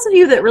for those of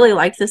you that really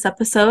liked this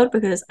episode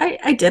because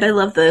I did. I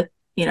love the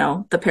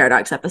the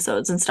paradox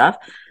episodes and stuff.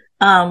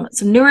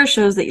 Some newer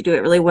shows that you do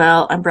it really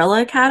well.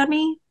 Umbrella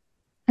Academy,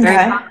 very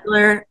Okay.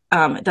 popular.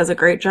 It does a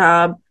great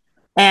job.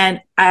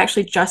 And I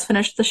actually just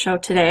finished the show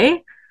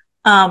today.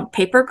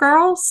 Paper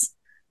Girls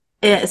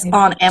is I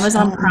on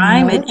Amazon don't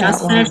Prime. know It that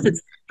just finished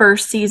its one.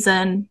 first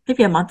season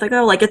maybe a month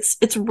ago. Like it's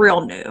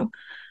real new.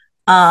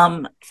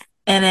 Um,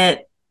 and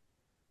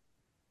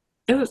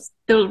it was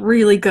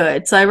really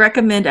good. So I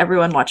recommend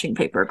everyone watching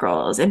Paper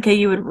Girls. MK,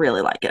 you would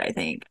really like it, I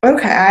think.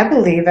 Okay, I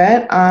believe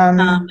it.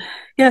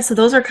 Yeah, so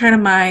those are kind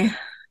of my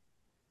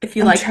if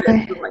you I'm like this, you'll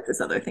trying like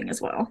this other thing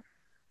as well.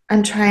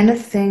 I'm trying to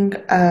think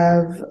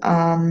of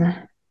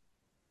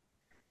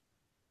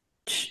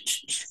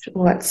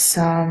what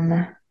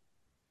some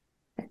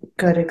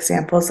good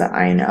examples that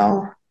I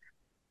know.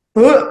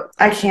 Ooh,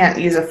 I can't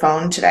use a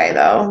phone today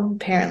though,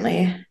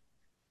 apparently.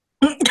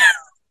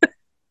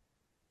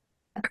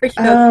 Are you okay?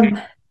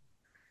 Um,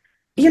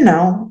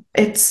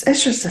 it's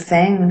just a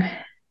thing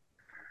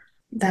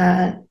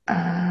that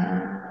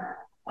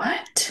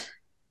what?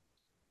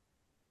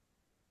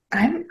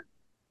 I'm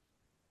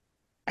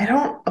I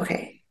don't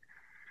okay.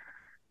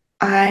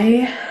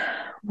 I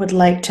would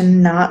like to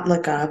not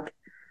look up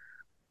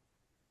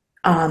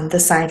the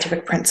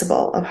scientific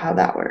principle of how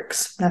that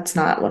works. That's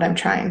not what I'm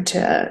trying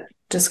to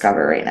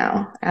discover right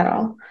now at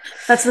all.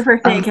 That's the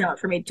first thing that Um, came up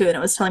for me too, and it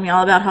was telling me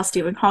all about how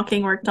Stephen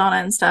Hawking worked on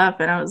it and stuff.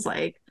 And I was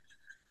like,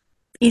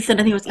 Ethan,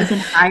 I think it was Ethan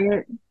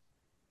Hyatt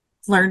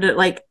learned it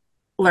like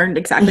learned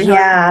exactly how.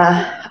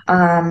 yeah,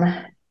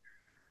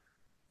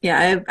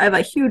 Yeah, I have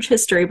a huge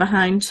history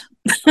behind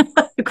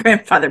the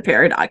grandfather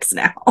paradox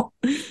now.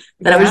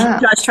 That I was yeah.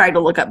 just trying to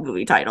look up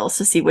movie titles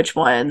to see which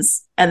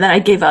ones, and then I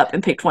gave up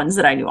and picked ones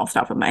that I knew off the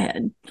top of my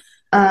head.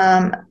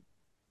 Um,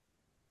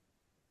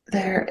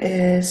 There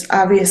is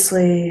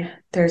obviously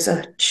there's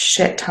a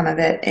shit ton of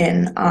it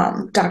in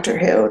Doctor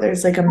Who.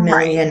 There's like a Right.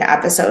 million Right.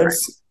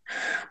 episodes.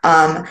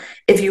 Um,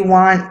 if you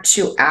want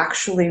to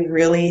actually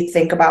really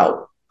think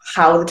about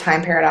how the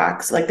time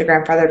paradox, like the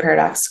grandfather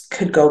paradox,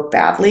 could go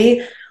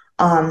badly,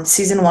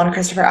 season one,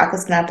 Christopher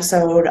Eccleston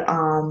episode,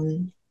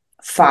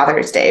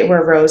 Father's Day,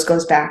 where Rose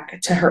goes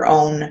back to her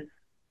own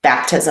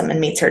baptism and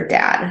meets her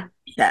dad.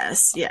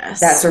 Yes,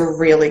 That's yes. a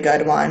really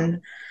good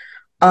one.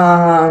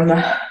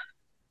 Um,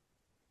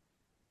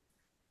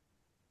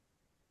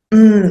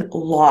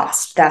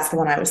 Lost. That's the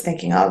one I was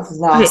thinking of. Okay,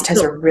 Lost has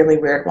a so really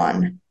weird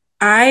one.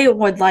 I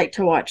would like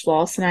to watch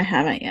Lost and I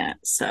haven't yet.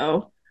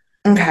 So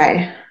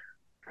Okay.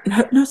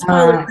 no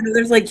spoilers. Uh, I know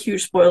there's like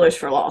huge spoilers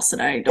for Lost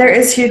and I there don't.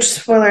 is huge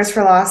spoilers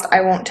for Lost.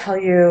 I won't tell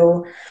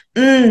you.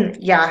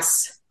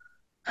 Yes.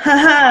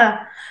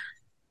 Haha.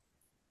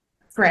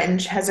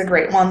 Fringe has a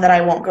great one that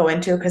I won't go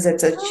into because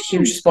it's a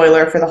huge Oh,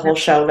 spoiler for the whole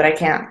show that I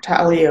can't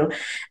tell you.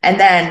 And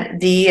then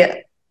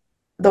the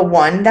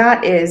one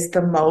that is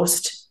the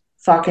most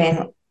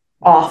fucking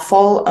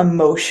awful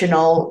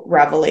emotional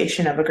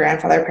revelation of a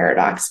grandfather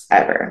paradox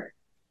ever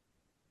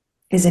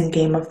is in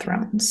Game of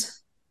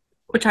Thrones.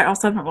 which I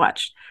also haven't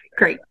watched.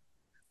 Great.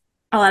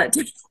 I'll add it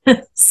to the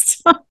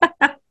list.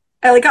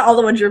 I like all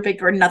the ones you're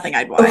picking were nothing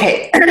I'd watch.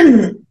 Okay.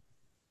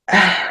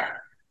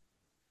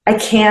 I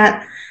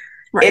can't. It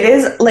Right.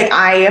 is like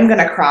I am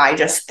gonna cry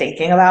just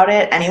thinking about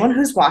it. Anyone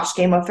who's watched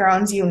Game of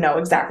Thrones, you know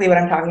exactly what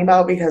I'm talking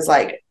about because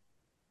like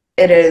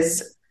it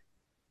is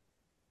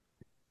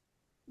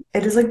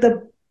it is like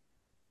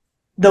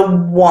the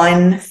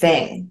one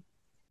thing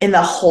in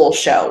the whole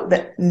show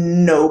that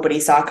nobody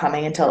saw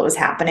coming until it was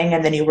happening,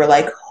 and then you were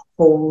like,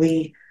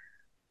 holy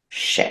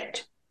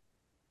shit.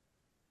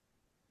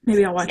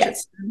 Maybe I'll watch Yeah. it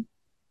soon.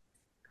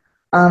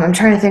 I'm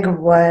trying to think of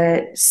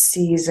what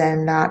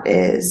season that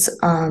is.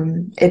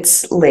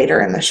 It's later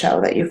in the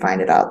show that you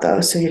find it out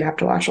though, so you'd have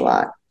to watch a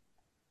lot,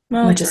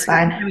 Well, which is great.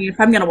 fine. I mean, if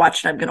I'm gonna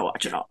watch it, I'm gonna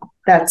watch it all.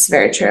 That's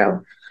very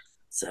true.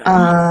 So,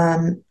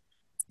 Um,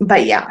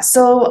 but yeah,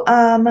 so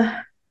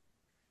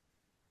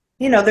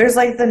there's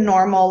like the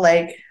normal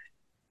like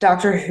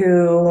Doctor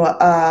Who,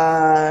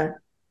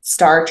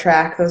 Star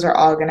Trek, those are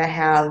all gonna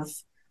have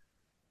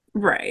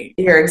right.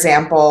 your Your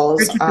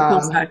examples. typical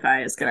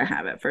sci-fi is gonna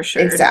have it for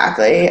sure.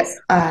 Exactly.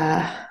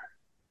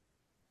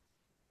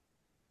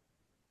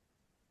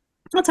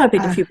 Let's I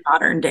picked a Uh, few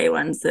modern day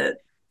ones that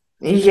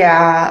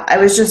yeah,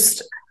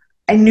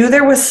 I knew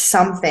there was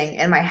something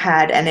in my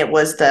head, and it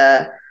was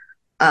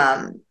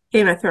um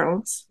Game of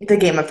Thrones. the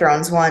Game of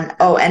Thrones one.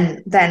 Oh,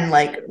 and then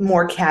like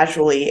more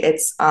casually,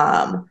 it's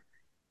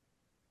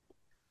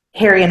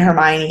Harry and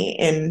Hermione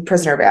in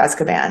Prisoner of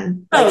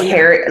Azkaban. Like Oh yeah,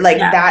 Harry, like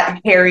yeah. that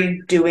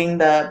Harry doing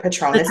the The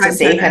Patronus to time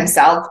save turner.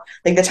 himself.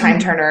 Like the time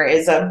Mhm. turner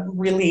is a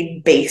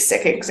really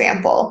basic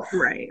example.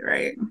 Right,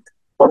 right.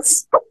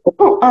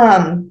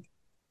 Um,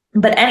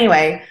 but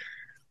anyway,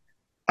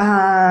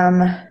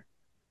 um,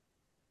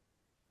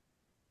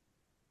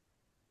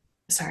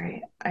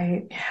 sorry,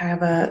 I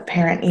have a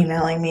parent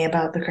emailing me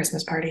about the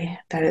Christmas party.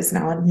 That is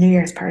now a New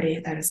Year's party.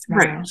 That is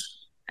Right. tomorrow.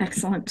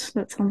 Excellent.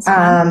 That sounds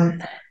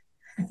fun.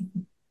 Um,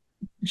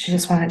 she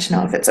just wanted to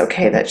know if it's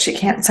okay that she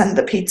can't send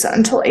the pizza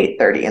until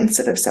 8:30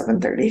 instead of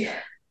 7:30.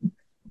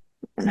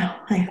 No,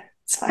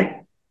 it's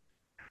fine.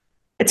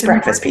 It's Good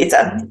breakfast morning.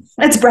 pizza.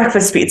 It's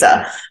breakfast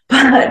pizza.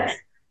 But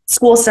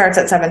school starts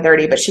at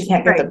 7:30, but she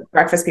can't get Right. the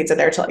breakfast pizza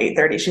there till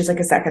 8:30. She's like,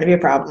 "Is that going to be a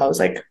problem?" I was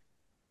like,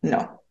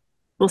 "No."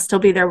 We'll still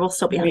be there. We'll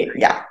still be hungry.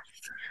 Yeah.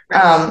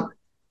 Right. Um,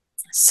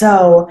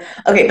 so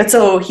okay, but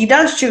so he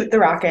does shoot the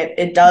rocket.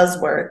 It does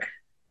work.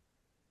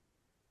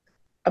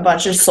 A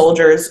bunch of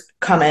soldiers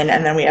come in,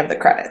 and then we have the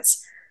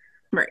credits.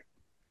 Right.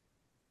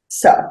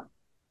 So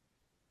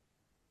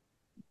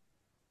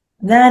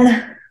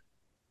then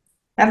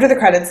after the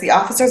credits, the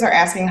officers are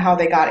asking how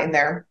they got in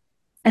there.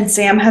 And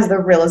Sam has the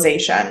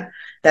realization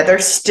that they're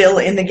still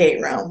in the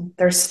gate room.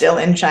 They're still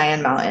in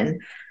Cheyenne Mountain,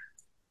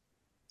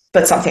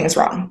 but something is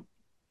wrong.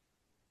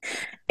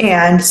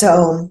 And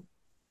so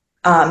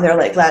they're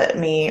like,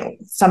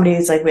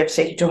 somebody's like, we have to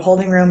take you to a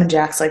holding room. And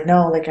Jack's like,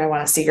 no, like, I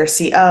want to see your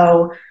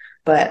CO.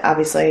 But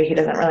obviously, he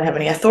doesn't really have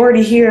any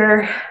authority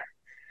here.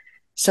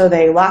 So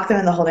they lock them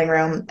in the holding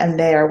room and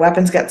their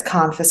weapons gets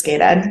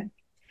confiscated.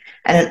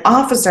 And an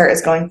officer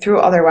is going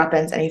through all their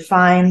weapons and he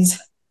finds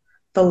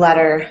the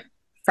letter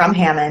from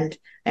Hammond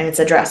and it's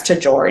addressed to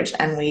George.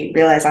 And we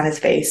realize on his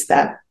face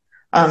that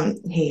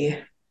he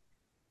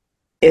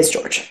is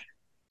George.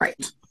 Right.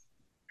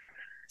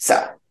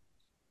 So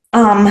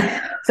Um,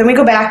 then we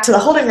go back to the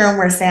holding room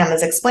where Sam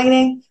is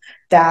explaining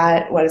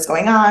that what is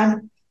going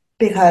on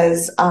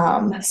because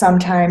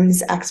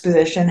sometimes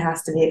exposition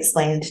has to be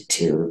explained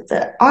to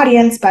the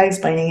audience by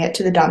explaining it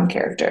to the dumb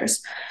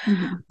characters.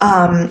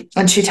 Mhm.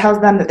 And she tells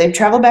them that they've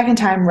traveled back in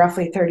time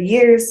roughly 30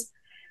 years.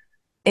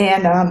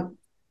 And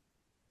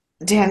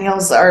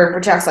Jack's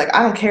like,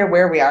 I don't care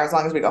where we are as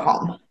long as we go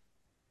home.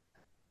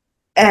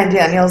 And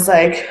Daniel's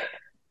like,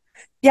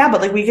 yeah,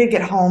 but like we could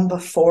get home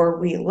before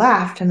we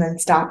left and then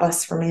stop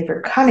us from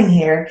ever coming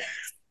here.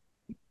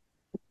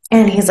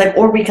 And he's like,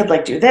 or we could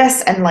like do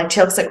this. And like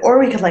Teal'c's like, or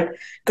we could like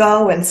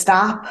go and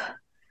stop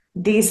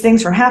these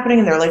things from happening.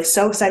 And they're like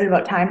so excited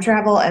about time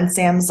travel. And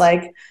Sam's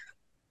like,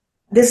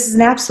 this is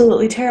an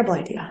absolutely terrible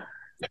idea.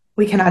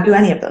 We cannot do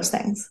any of those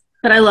things.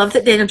 But I love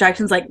that Daniel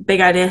Jackson's like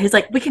big idea. He's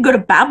like, we could go to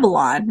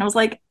Babylon. And I was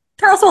like,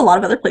 there are also a lot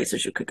of other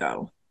places you could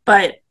go.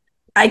 But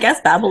I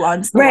guess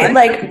Babylon's the Right. one.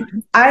 Like,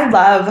 I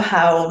love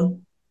how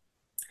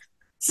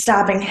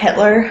stopping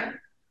Hitler,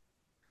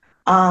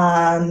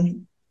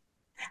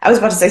 I was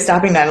about to say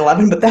stopping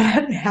 9/11, but that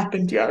hadn't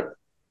happened yet.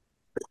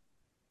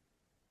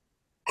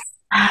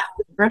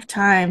 Rough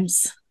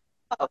times.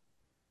 I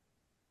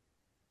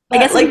But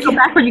guess if you like, go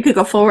backward, you could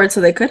go forward,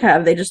 so they could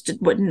have. They just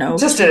wouldn't know.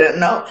 just didn't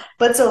know.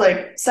 But so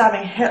like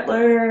stopping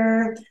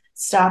Hitler,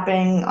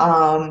 stopping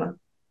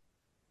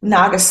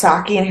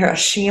Nagasaki and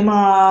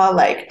Hiroshima,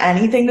 like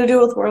anything to do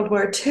with World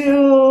War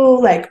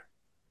II, like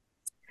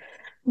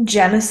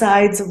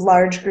genocides of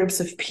large groups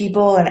of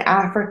people in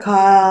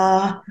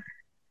Africa.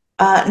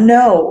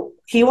 No,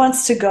 he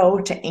wants to go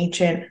to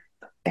ancient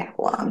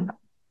Babylon.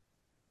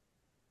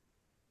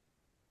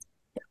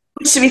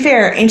 Which, to be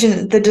fair,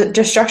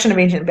 destruction of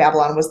ancient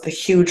Babylon was the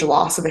huge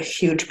loss of a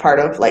huge part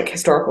of like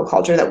historical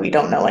culture that we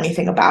don't know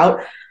anything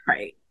about.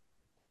 Right.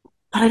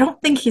 But I don't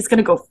think he's going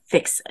to go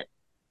fix it.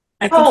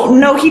 I think he's Oh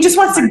no, he just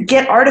wants to right.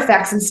 get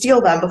artifacts and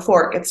steal them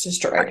before it gets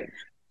destroyed.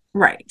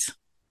 Right.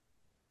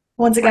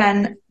 Once Right.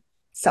 again,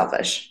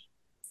 selfish.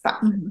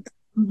 Fine.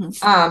 Mm-hmm.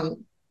 Mm-hmm.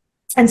 Um,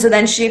 and so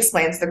then she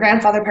explains the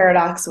grandfather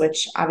paradox,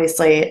 which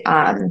obviously,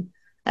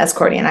 as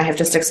Courtney and I have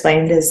just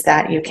explained, is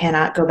that you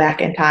cannot go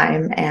back in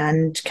time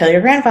and kill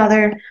your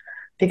grandfather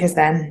because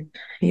then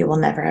you will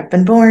never have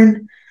been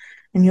born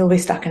and you'll be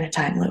stuck in a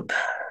time loop.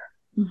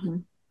 Mm-hmm.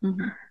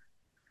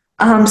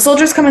 Mm-hmm.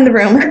 Soldiers come in the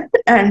room,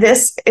 and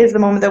this is the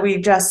moment that we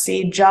just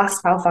see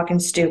just how fucking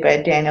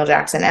stupid Daniel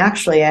Jackson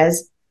actually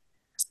is.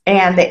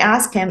 And they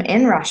ask him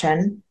in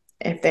Russian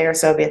if they are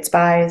Soviet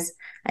spies,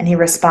 and he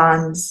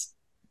responds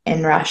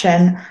in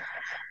Russian.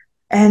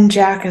 And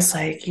Jack is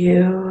like,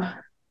 you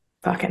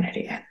fucking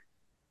idiot.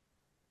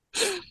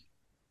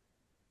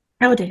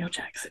 Oh, Daniel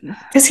Jackson.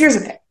 Because here's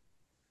the thing,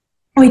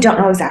 we don't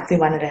know exactly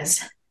when it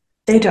is.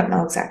 They don't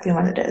know exactly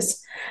when it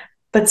is.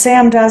 But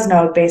Sam does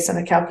know, based on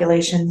the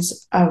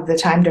calculations of the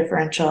time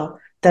differential,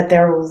 that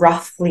they're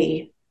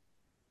roughly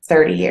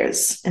 30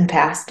 years in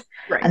past,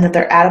 Right. and that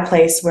they're at a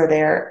place where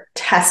they're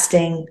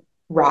testing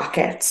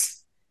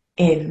rockets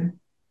in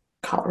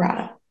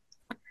Colorado.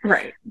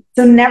 Right.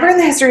 So, never in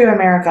the history of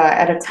America,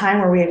 at a time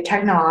where we are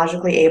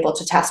technologically able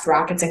to test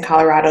rockets in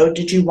Colorado,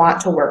 did you want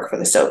to work for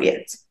the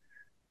Soviets.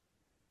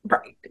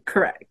 Right.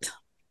 Correct.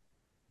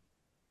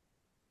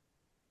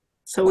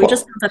 So we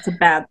just Cool. know that's a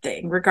bad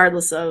thing,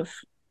 regardless of.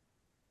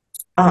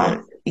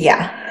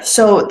 Yeah.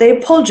 So they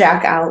pull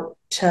Jack out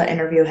to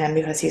interview him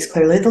because he's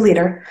clearly the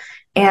leader.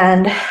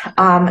 And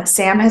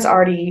Sam has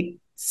already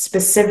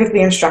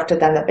specifically instructed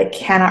them that they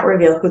cannot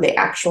reveal who they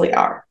actually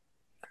are.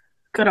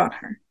 Good on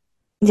her.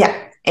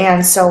 Yeah.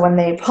 And so when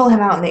they pull him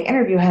out and they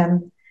interview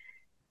him,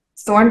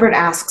 Thornbird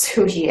asks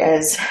who he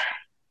is.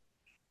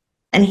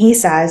 And he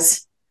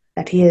says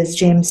that he is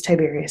James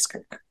Tiberius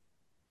Kirk,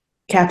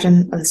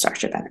 captain of the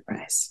Starship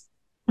Enterprise.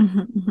 Mm-hmm.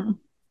 Mm-hmm.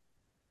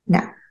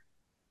 Now,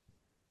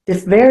 the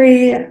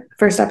very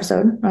first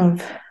episode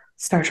of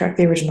Star Trek,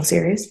 the original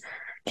series,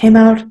 came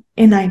out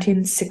in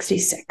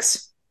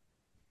 1966.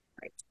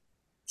 Right.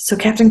 So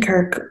Captain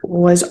Kirk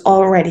was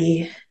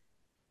already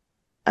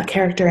a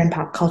character in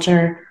pop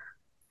culture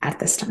at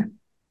this time,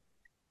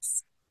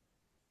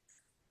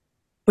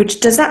 which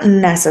does not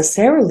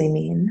necessarily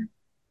mean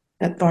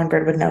that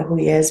Thornbird would know who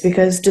he is,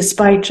 because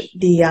despite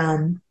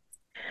the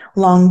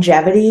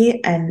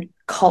longevity and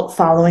cult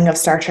following of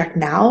Star Trek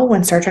now,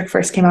 when Star Trek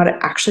first came out, it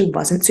actually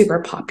wasn't super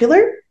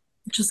popular.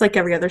 Just like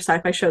every other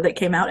sci-fi show that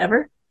came out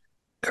ever.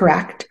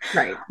 Correct.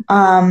 Right.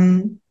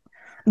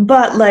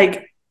 But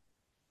like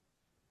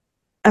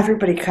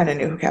everybody kind of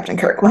knew who Captain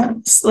Kirk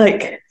was.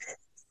 Like,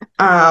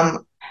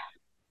 um,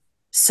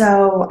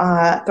 so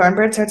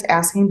Thornbird starts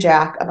asking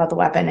Jack about the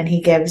weapon, and he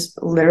gives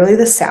literally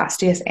the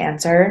sassiest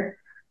answer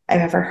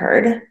I've ever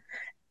heard.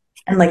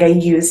 And like I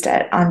used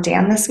it on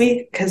Dan this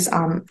week because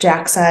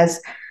Jack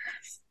says,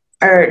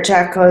 or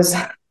Jack goes,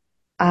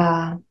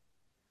 I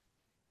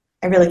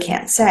really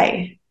can't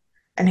say.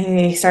 And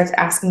he starts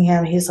asking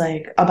him, he's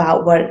like,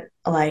 about what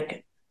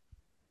like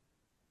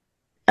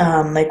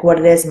what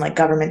it is and like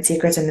government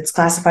secrets and it's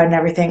classified and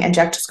everything. And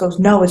Jack just goes,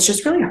 no, it's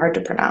just really hard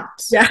to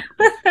pronounce. Yeah.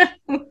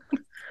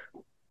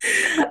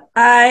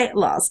 I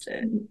lost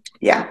it.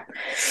 Yeah.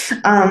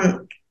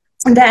 And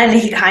then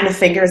he kind of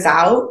figures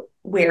out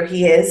where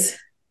he is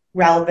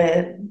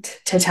relevant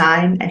to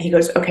time. And he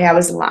goes, okay, I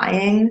was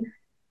lying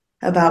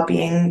about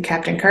being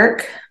Captain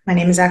Kirk. My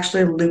name is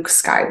actually Luke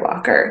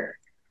Skywalker.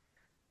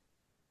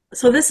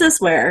 So this is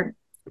where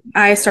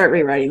I start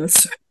rewriting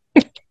this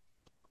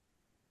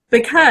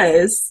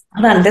because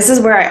Hold on. This is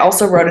where I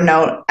also wrote a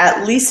note.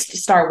 At least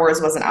Star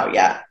Wars wasn't out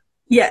yet.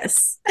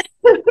 yes.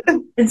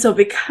 And so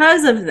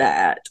because of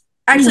that,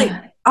 actually,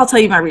 I'll tell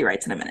you my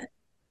rewrites in a minute.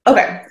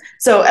 Okay.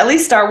 So at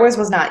least Star Wars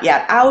was not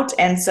yet out,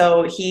 and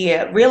so he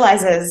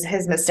realizes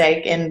his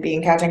mistake in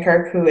being Captain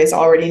Kirk, who is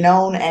already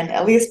known, and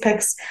at least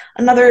picks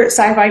another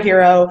sci-fi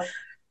hero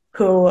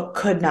who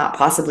could not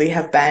possibly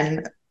have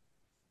been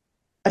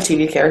a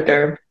TV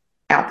character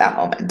at that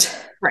moment.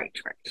 Right,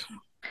 right.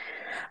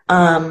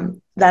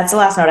 That's the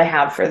last note I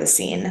have for the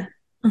scene.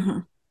 Hmm.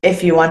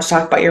 If you want to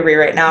talk about your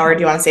rewrite now, or do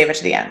you want to save it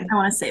to the end? I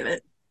want to save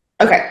it.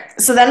 Okay,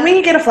 so then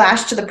we get a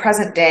flash to the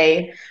present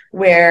day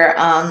where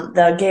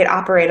the gate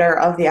operator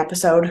of the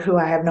episode, who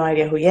I have no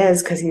idea who he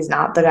is because he's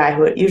not the guy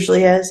who it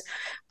usually is,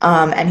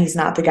 and he's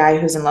not the guy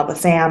who's in love with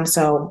Sam,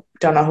 so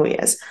don't know who he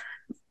is.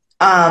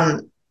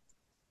 Um,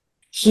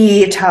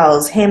 he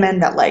tells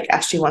Hammond that like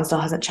SG-1 still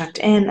hasn't checked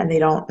in and they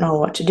don't know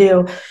what to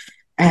do.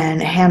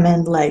 And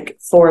Hammond like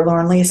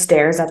forlornly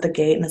stares at the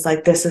gate and is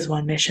like, "This is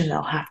one mission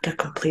they'll have to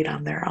complete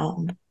on their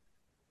own."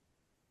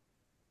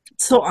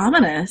 So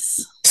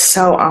ominous.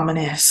 So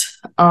ominous.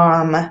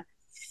 And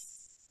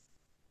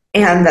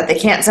that they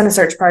can't send a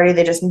search party.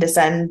 They just need to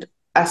send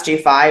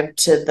SG-5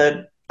 to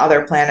the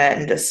other planet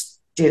and just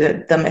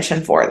do the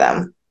mission for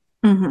them.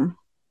 Hmm.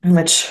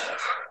 Which,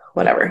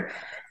 whatever.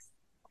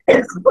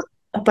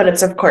 But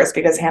it's, of course,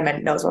 because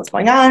Hammond knows what's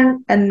going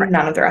on and Right.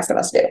 none of the rest of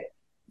us do.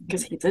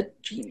 Because he's a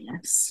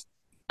genius.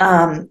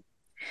 Um,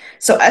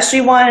 so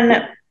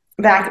SG-1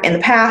 back in the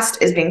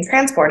past is being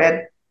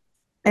transported,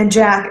 and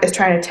Jack is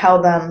trying to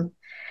tell them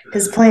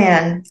his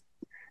plan.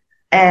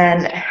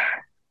 And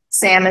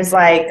Sam is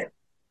like,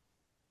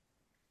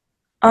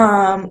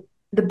 Um,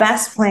 the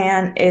best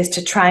plan is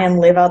to try and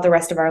live out the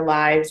rest of our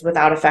lives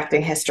without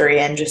affecting history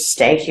and just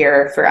stay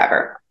here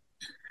forever.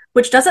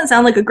 Which doesn't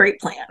sound like a great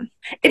plan.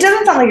 It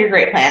doesn't sound like a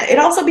great plan. It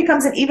also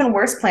becomes an even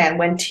worse plan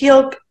when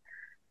Teal'c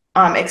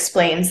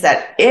explains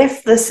that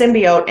if the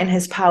symbiote in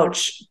his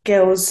pouch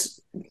goes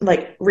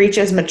like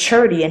reaches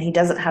maturity and he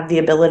doesn't have the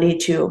ability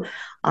to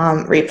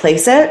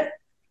replace it,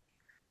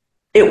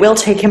 it will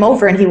take him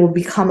over and he will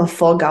become a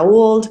full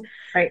Goa'uld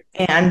Right.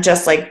 and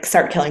just like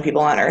start killing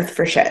people on Earth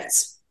for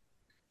shits.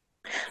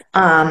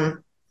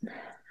 Um,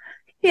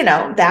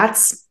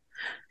 that's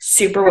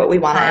super what we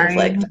want to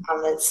inflict Fine.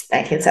 on this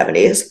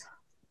 1970s.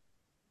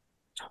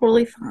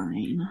 Totally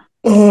fine.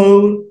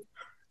 Oh,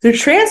 the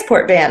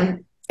transport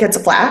van gets a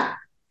flat,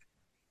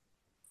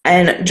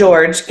 and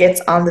George gets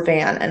on the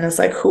van and is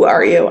like, "Who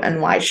are you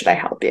and why should I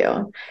help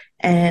you?"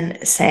 And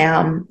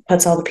Sam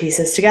puts all the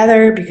pieces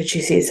together because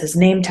she sees his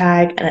name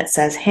tag and it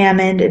says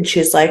Hammond, and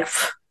she's like,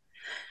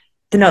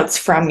 "The note's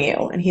from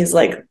you." And he's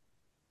like,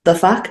 "The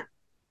fuck?"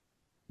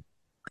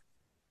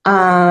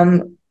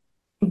 Um,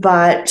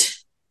 but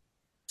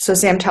so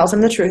Sam tells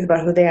him the truth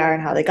about who they are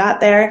and how they got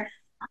there,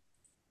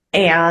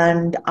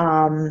 and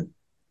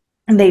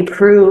they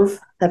prove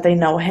that they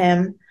know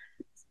him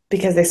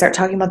because they start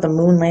talking about the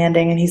moon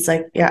landing and he's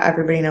like, "Yeah,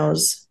 everybody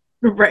knows."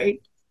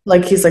 Right.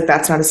 Like he's like,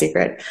 "That's not a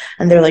secret."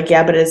 And they're like,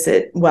 "Yeah, but is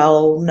it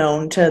well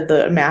known to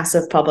the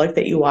massive public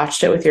that you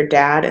watched it with your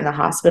dad in the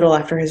hospital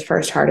after his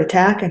first heart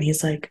attack?" And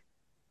he's like,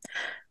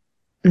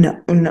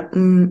 "No, no,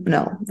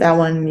 no, that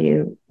one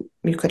you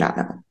could not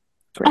know."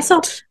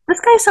 Also, Great. this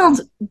guy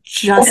sounds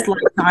just like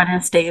Don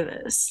S.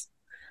 Davis.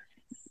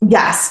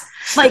 Yes.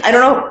 Like, I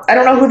don't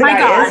know who the my guy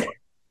God. is.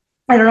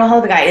 I don't know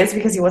who the guy is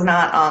because he was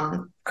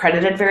not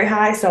credited very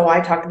high, so I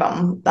talked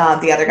about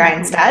the other guy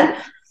instead.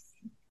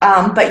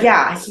 But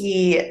yeah,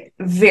 he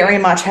very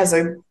much has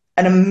an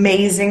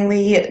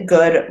amazingly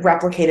good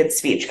replicated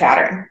speech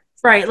pattern.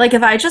 Right. Like,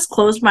 if I just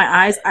closed my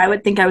eyes, I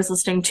would think I was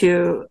listening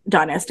to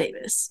Don S.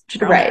 Davis. Do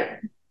you know? Right.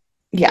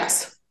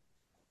 Yes.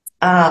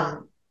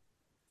 Um,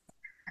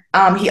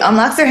 he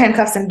unlocks their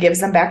handcuffs and gives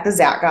them back the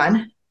Zat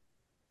gun.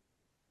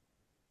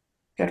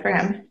 Good for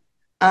him.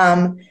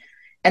 Um,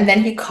 and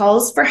then he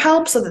calls for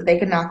help so that they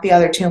can knock the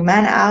other two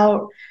men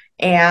out.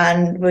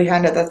 And we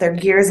find out that their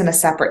gear is in a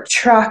separate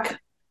truck.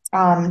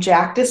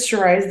 Jack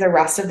destroys the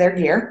rest of their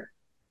gear,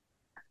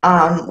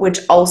 which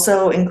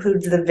also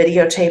includes the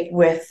videotape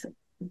with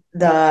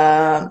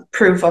the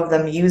proof of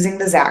them using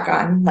the Zat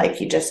gun. Like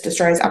he just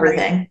destroys Right.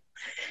 everything.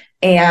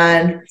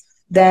 And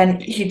then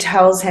he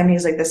tells him,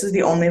 he's like, "This is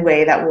the only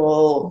thing that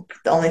will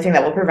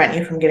prevent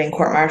you from getting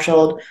court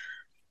martialed.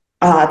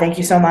 Thank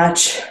you so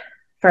much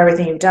for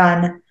everything you've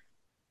done."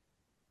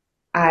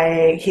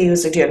 He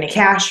was like, "Do you have any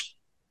cash?"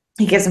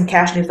 He gives him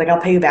cash and he's like,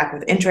 "I'll pay you back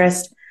with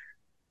interest.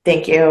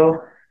 Thank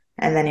you."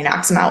 And then he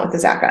knocks him out with the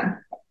Zat gun.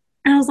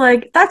 And I was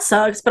like, that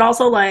sucks, but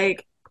also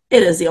like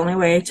it is the only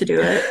way to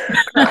do it.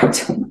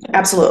 Correct.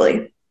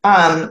 Absolutely.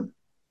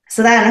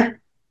 So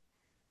then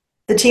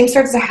the team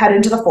starts to head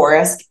into the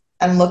forest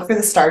and look for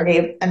the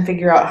Stargate and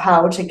figure out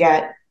how to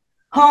get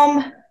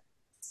home.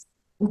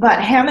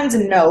 But Hammond's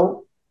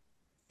note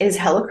is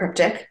hella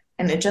cryptic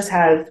and it just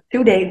has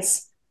two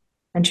dates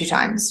and two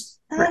times.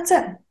 And Right. that's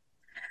it.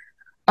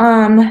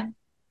 Um,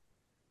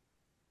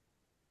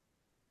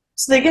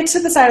 so they get to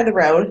the side of the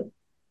road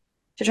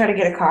to try to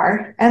get a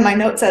car. And my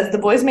note says the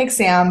boys make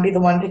Sam be the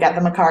one to get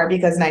them a car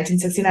because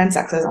 1969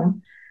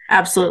 sexism.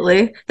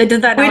 Absolutely. They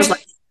did that and I was Which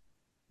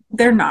like,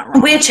 They're not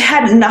wrong. which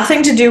had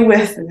nothing to do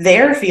with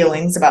their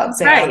feelings about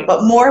Sam, Right.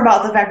 but more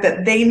about the fact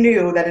that they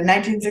knew that in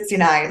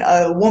 1969,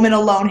 a woman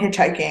alone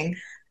hitchhiking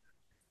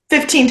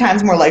 15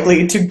 times more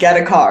likely to get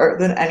a car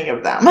than any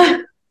of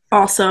them.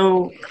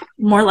 Also,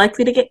 more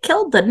likely to get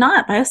killed than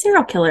not by a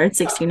serial killer in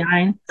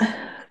 69.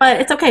 But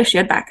it's okay. She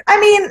had backup. I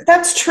mean,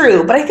 that's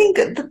true, but I think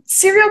the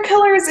serial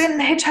killers in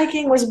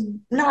hitchhiking was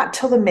not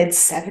till the mid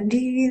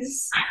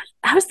 70s.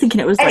 I was thinking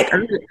it was like I,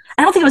 early.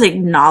 I don't think it was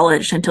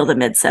acknowledged until the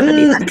mid 70s. I think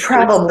it was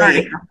starting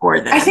probably. before I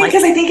then. think Like,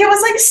 because I think it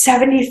was like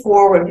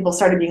 74 when people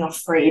started being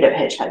afraid of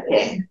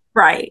hitchhiking.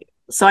 right.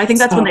 So I think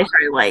that's when So, they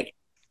started,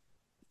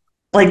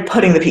 like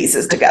putting the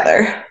pieces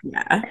together.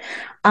 yeah.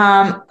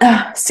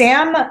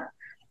 Sam,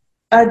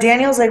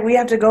 Daniel's like, we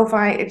have to go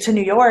find to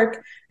New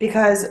York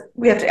because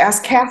we have to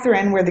ask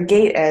Catherine where the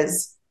gate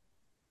is.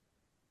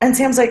 And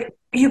Sam's like,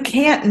 you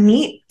can't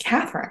meet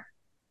Catherine.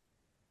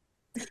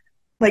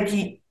 Like,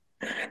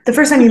 the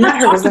first time We you met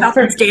just her was talked the about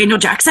this, first, Daniel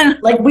Jackson.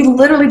 like, we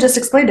literally just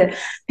explained it.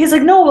 He's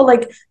like, no, we'll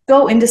like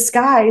go in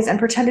disguise and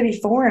pretend to be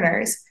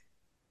foreigners.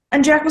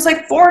 And Jack was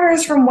like,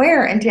 foreigners from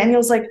where? And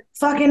Daniel's like,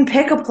 fucking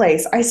pick a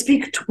place. I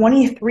speak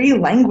 23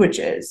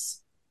 languages.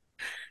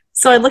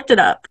 So I looked it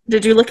up.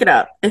 Did you look it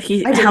up? I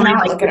did How many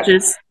not look it up.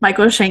 languages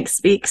Michael Shanks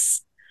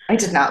speaks? I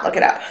did not look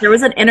it up. There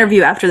was an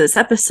interview after this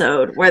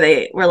episode where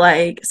they were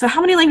like, "So how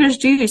many languages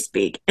do you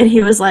speak?" And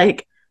he was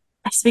like,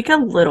 "I speak a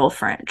little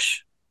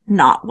French,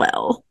 not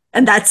well."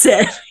 And that's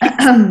it.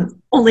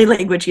 Only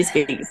language he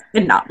speaks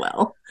and not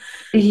well.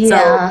 So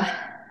Yeah.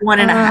 one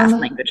and a half Um,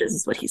 languages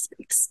is what he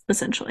speaks,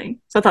 essentially.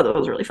 So I thought that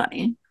was really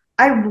funny.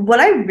 what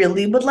I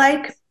really would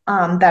like,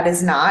 that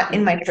is not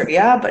in my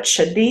trivia, but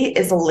should be,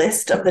 is a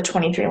list of the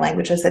 23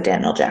 languages that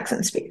Daniel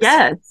Jackson speaks.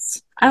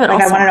 Yes. I would Like,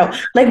 I also want to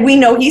know, like, we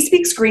know he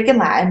speaks Greek and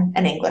Latin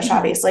and English, Mhm.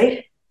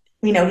 obviously.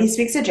 We know he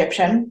speaks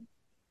Egyptian.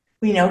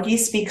 We know he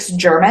speaks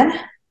German.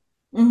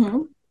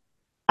 Mhm.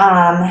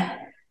 Um,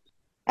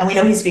 and we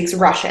know he speaks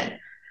Russian.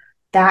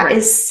 That Right.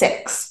 is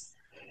six.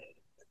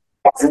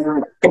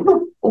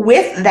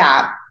 With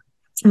that,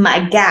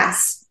 my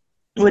guess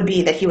would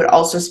be that he would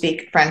also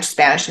speak French,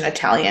 Spanish, and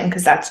Italian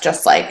because that's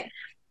just like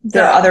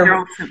their They're other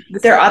all the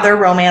their same. other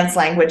Romance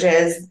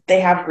languages. They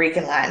have Greek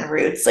and Latin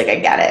roots. Like I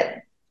get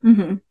it.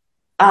 Mhm.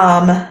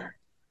 Um,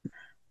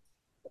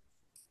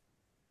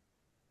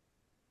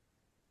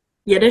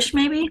 Yiddish,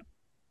 maybe,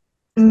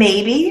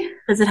 maybe.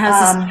 because it has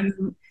the Um,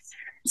 same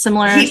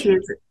similarity he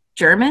as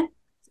German.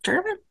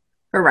 German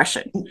or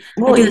Russian? I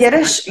well, do this in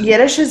Russian.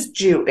 Yiddish is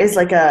Jew is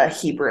like a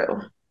Hebrew.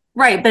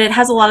 Right, but it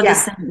has a lot of the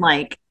Yeah,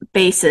 same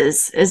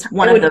bases. Is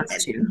one it of would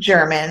those two.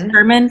 German.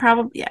 German,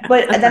 probably. Yeah,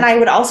 But that's then what, I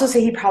would also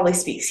say he probably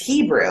speaks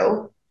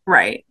Hebrew.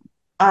 right.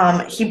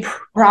 He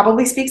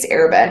probably speaks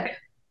Arabic.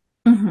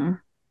 Mm-hmm.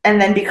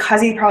 And then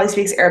because he probably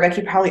speaks Arabic,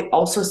 he probably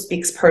also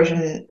speaks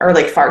Persian or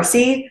like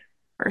Farsi.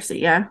 Farsi,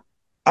 yeah,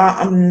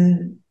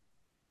 Um,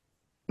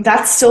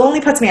 that still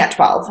only puts me at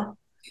 12.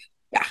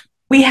 yeah.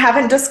 We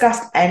haven't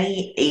discussed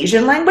any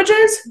Asian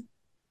languages,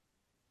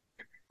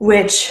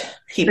 which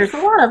he There's a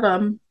lot of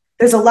them.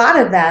 there's a lot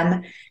of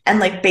them. And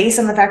like based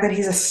on the fact that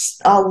he's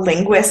a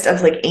linguist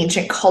of like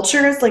ancient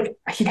cultures, like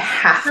he'd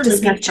have to Really has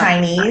speak some.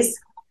 Right. Chinese.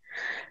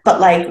 But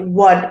like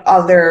what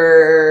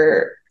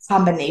other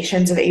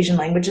combinations of Asian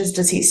languages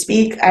does he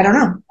speak? I don't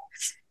know.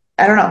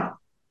 I don't know.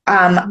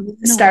 No,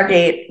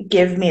 Stargate,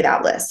 give me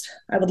that list.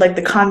 I would like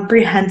the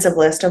comprehensive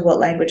list of what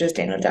languages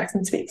Daniel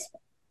Jackson speaks.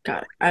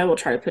 God, I will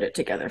try to put it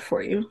together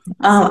for you.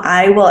 Let's see.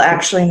 I will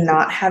actually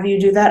not have you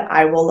do that.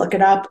 I will look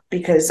it up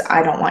because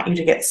I don't want you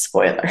to get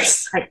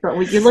spoilers. Right, but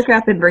you look it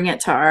up and bring it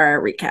to our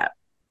recap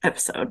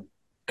episode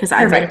because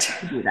I've been Perfect.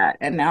 to do that,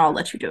 and now I'll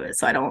let you do it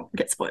so I don't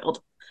get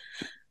spoiled.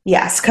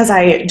 Yes, because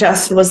I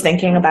just was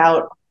thinking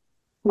about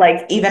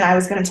like even I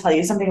was going to tell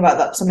you something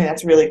about something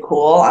that's really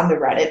cool on the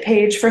Reddit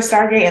page for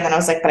Stargate, and then I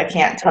was like, but I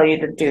can't tell you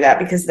to do that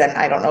because then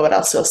I don't know what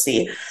else you'll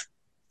see.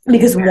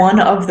 Because one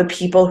of the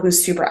people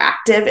who's super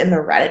active in the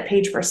Reddit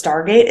page for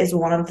Stargate is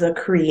one of the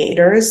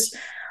creators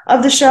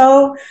of the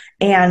show.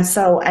 And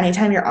so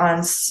anytime you're on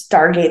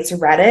Stargate's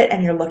Reddit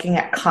and you're looking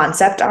at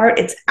concept art,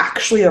 it's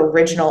actually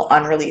original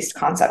unreleased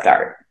concept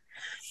art.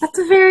 That's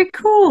very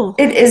cool.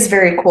 It is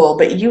very cool,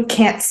 but you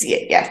can't see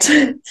it yet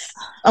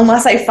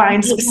unless I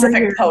find 8 more specific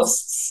years.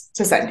 posts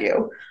to send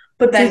you.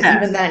 But Do then that.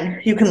 even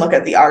then you can look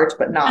at the art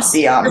but not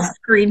the Just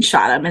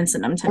screenshot them and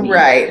send them to me.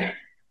 right.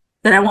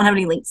 Then I won't have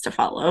any links to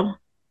follow.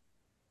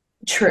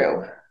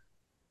 True.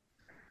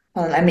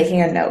 Hold on, I'm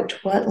making a note.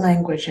 What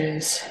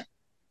languages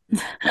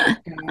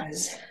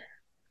does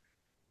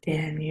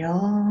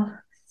Daniel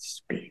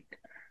speak?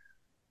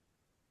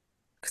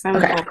 Because I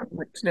would Okay. also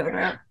like to know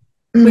that.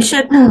 We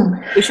should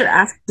we should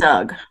ask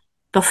Doug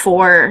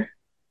before,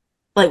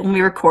 like when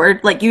we record.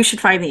 Like you should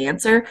find the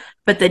answer,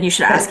 but then you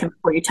should ask Okay. him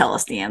before you tell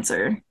us the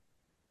answer.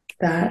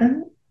 That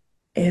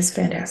is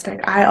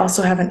fantastic. I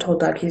also haven't told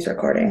Doug he's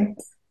recording.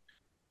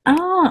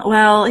 Oh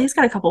well, he's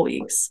got a couple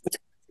weeks.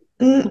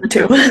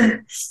 Two. Literally,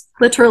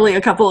 literally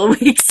a couple of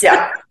weeks.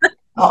 Yeah.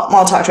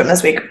 I'll talk to him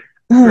this week.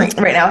 Great.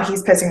 Right now,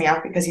 he's pissing me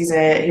off because he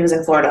was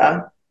in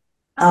Florida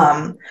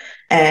Um,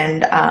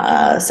 and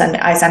I sent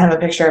him a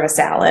picture of a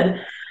salad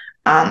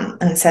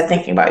and said,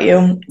 thinking about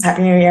you,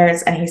 Happy New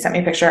Year's. And he sent me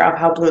a picture of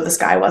how blue the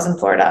sky was in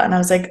Florida. And I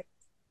was like,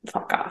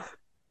 fuck off.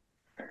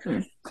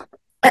 Hmm.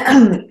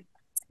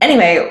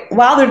 Anyway,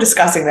 while they're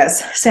discussing this,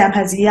 Sam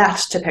has yet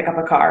to pick up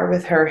a car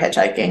with her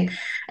hitchhiking.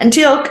 And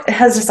Teal'c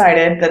has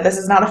decided that this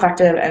is not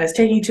effective and is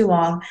taking too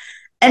long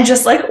and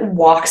just like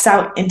walks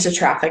out into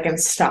traffic and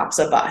stops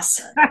a bus.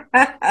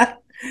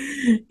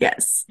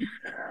 Yes.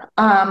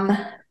 Um,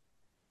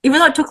 Even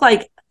though it took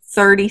like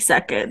 30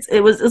 seconds,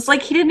 it's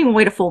like he didn't even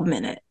wait a full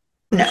minute.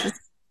 It was no.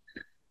 just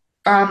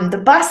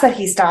The bus that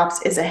he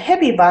stops is a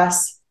hippie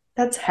bus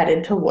that's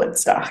headed to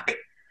Woodstock.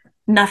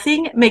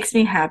 nothing makes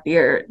me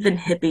happier than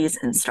hippies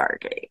in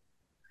Stargate.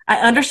 I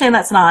understand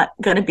that's not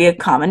going to be a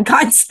common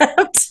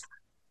concept,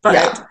 but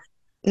Yeah.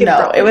 it No,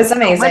 brought it me was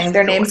so much amazing.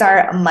 Their joy. names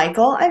are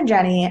Michael and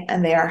Jenny,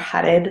 and they are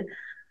headed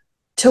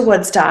to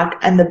Woodstock.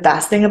 And the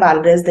best thing about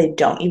it is they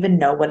don't even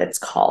know what it's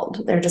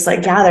called. They're just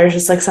like, yeah, there's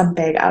just like some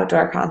big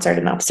outdoor concert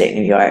in upstate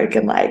New York,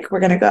 and like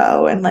we're gonna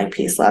go and like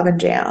peace, love, and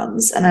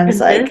jams. And I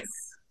was And like,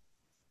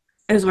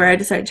 this is where I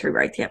decided to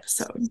rewrite the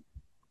episode.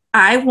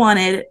 I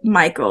wanted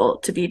Michael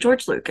to be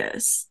George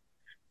Lucas,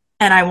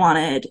 and I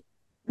wanted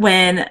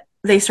when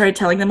they started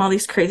telling them all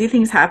these crazy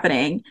things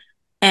happening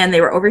and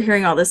they were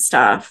overhearing all this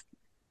stuff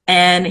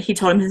and he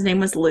told him his name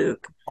was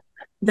Luke,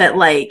 that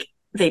like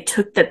they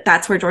took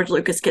that's where George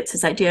Lucas gets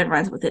his idea and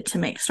runs with it to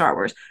make Star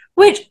Wars,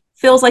 which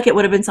feels like it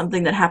would have been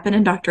something that happened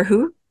in Doctor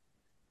Who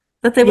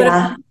that they would have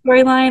yeah, had a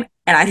storyline.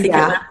 And I think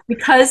it would yeah, have,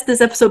 because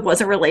this episode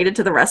wasn't related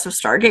to the rest of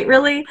Stargate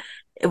really,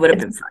 it would have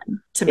it's been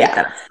fun to make yeah.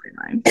 that a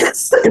storyline.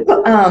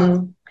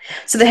 um,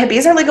 so the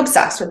hippies are like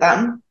obsessed with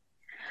them.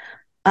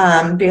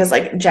 Because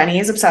like Jenny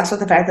is obsessed with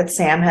the fact that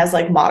Sam has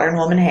like modern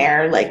woman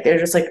hair. Like they're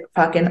just like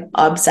fucking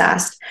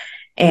obsessed.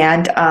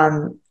 And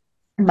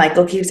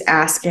Michael keeps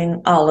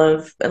asking all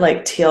of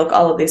like Teal'c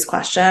all of these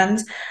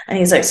questions. And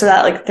he's like, so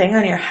that like thing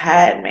on your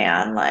head,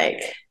 man,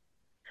 like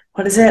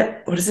what is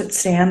it? What does it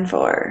stand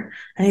for?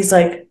 And he's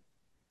like,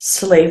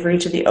 slavery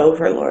to the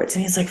overlords.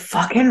 And he's like,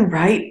 fucking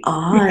right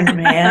on,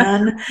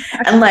 man.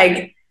 And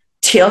like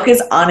Teal'c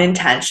is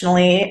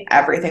unintentionally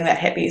everything that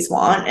hippies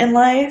want in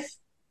life.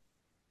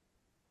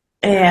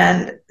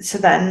 And so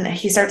then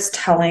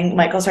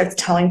Michael starts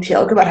telling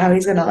Teal'c about how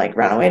he's gonna like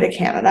run away to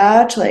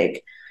Canada to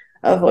like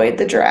avoid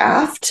the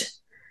draft.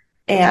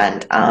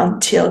 And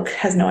Teal'c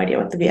has no idea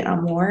what the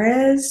Vietnam War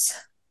is.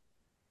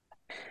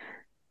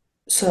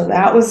 So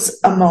that was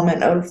a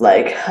moment of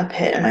like a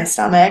pit in my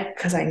stomach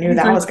because I knew He's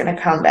that like, was gonna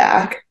come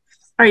back.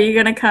 are you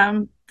gonna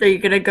come? Are you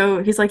gonna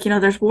go? He's like,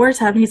 there's wars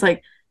happening. He's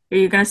like, are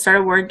you gonna start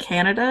a war in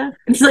Canada?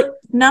 And he's like,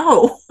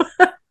 no.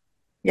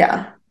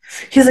 Yeah.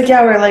 He's like,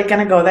 yeah, we're like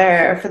gonna go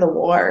there for the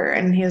war.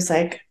 And he was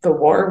like, the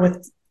war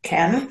with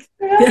Canada?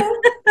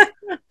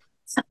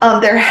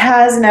 There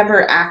has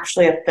never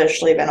actually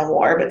officially been a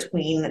war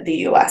between the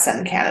US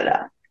and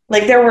Canada.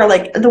 Like there were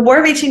like the War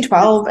of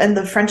 1812 and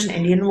the French and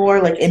Indian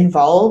War like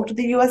involved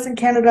the US and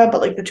Canada,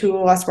 but like the two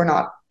of us were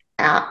not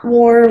at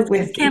war Just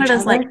because with each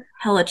Canada's like other.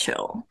 hella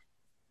chill.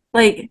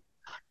 Like,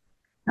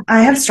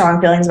 I have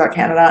strong feelings about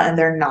Canada, and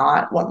they're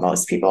not what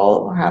most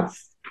people have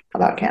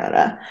about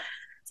Canada.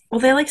 well,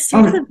 they like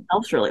steer to Um,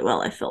 themselves really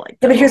well, I feel like,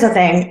 yeah, but here's though. the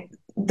thing.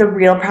 The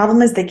real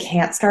problem is they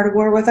can't start a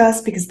war with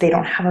us because they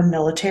don't have a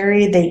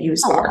military. They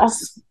use Oh, well,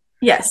 also, ours.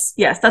 yes,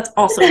 yes, that's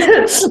also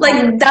true.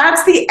 Like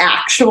that's the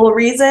actual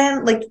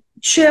reason. Like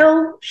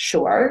chill,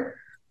 sure.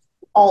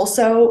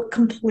 Also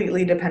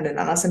completely dependent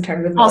on us in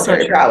terms of Also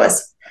military true.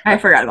 prowess. I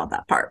forgot about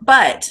that part,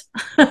 but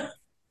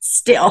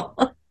still,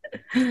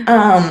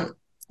 Um,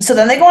 so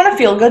then they go on a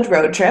feel good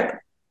road trip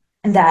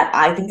that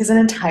I think is an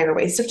entire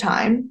waste of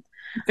time.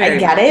 I very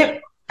get much.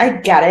 it. I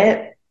get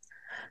it.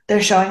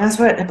 They're showing us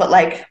but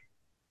like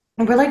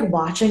we're like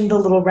watching the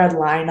little red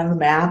line on the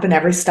map and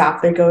every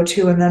stop they go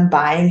to and then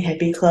buying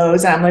hippie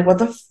clothes. And I'm like, what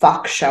the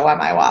fuck show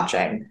am I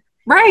watching?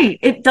 Right.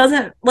 It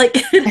doesn't like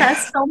it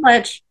has so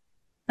much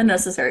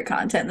unnecessary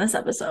content in this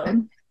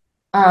episode.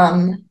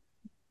 Um,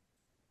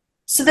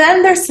 so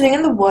then they're sitting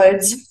in the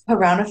woods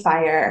around a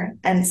fire,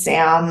 and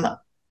Sam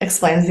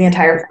explains the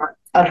entire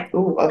plot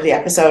of the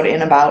episode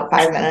in about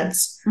 5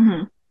 minutes.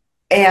 Hmm.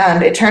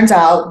 And it turns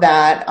out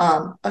that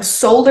a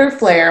solar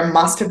flare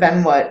must have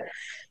been what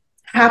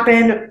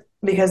happened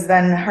because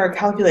then her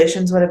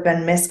calculations would have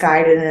been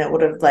misguided and it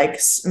would have like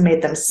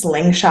made them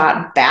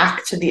slingshot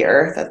back to the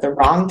earth at the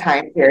wrong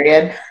time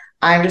period.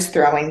 I'm just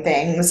throwing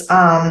things.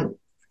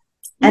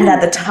 And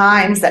that the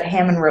times that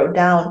Hammond wrote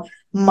down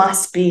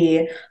must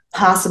be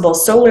possible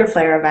solar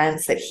flare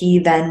events that he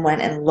then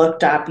went and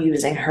looked up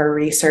using her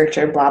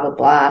researcher, blah, blah,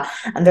 blah.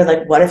 And they're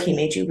like, what if he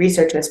made you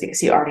research this because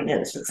he already knew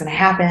this was going to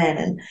happen?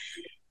 And,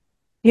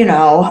 you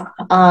know,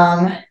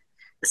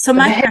 So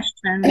my the,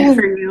 question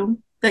for you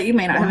that you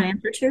may not have an yeah,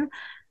 answer to,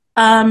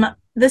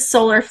 this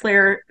solar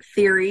flare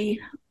theory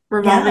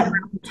revolving yeah,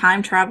 around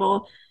time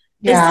travel,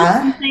 is this yeah.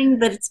 something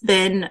that's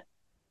been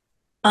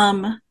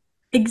um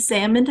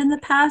examined in the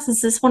past?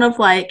 Is this one of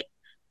like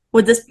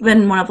would this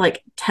been one of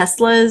like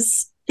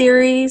Tesla's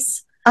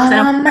theories? Because I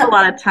don't Um, think a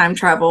lot of time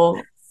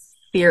travel.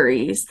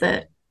 theories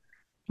that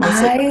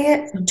mostly,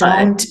 I but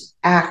don't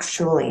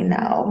actually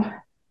know.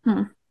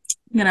 I'm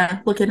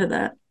gonna look into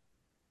that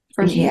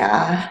for me.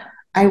 Yeah,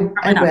 I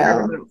Probably not for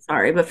will. everyone,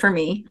 sorry, but for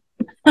me.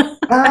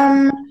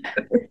 Um,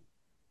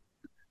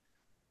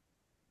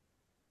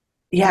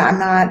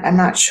 yeah, I'm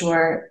not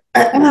sure.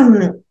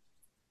 Hmm,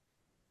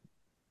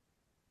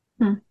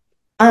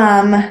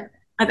 Um,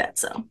 I bet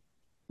so.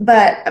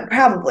 but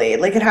probably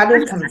like it had to We're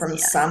have just come gonna from say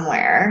yes.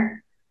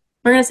 somewhere.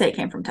 We're gonna say it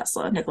came from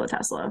Tesla, Nikola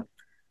Tesla.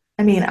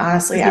 I mean,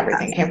 honestly, Because he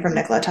everything passed came from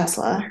away. Nikola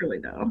Tesla. Truly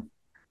though.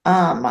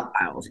 Um,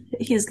 Wild.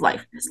 His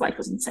life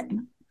was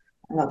insane.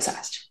 I'm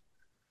obsessed.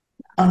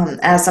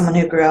 As someone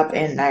who grew up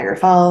in Niagara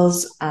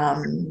Falls,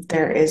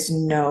 there is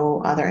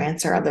no other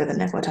answer other than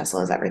Nikola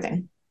Tesla is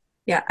everything.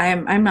 Yeah,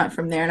 I'm not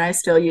from there and I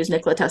still use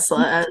Nikola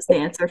Tesla as the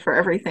answer for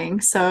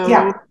everything. So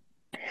Yeah.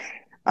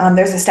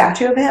 There's a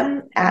statue of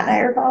him at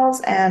Niagara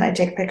Falls, and I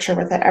take a picture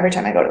with it every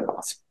time I go to the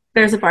falls.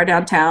 there's a bar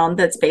downtown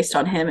that's based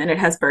on him and it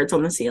has birds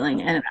on the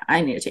ceiling and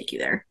I need to take you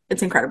there.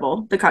 It's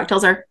incredible. The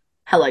cocktails are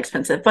hella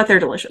expensive, but they're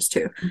delicious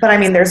too. But I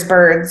mean, there's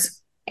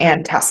birds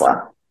and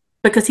Tesla.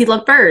 Because he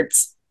loved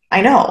birds. I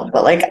know,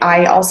 but like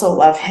I also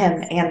love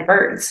him and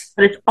birds.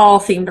 But it's all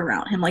themed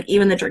around him, like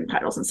even the drink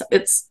titles and stuff.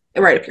 It's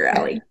right up your Yeah,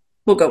 alley.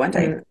 We'll go one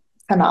day. and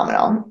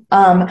phenomenal.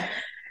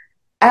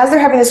 As they're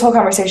having this whole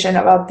conversation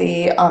about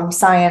the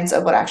science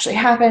of what actually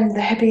happened,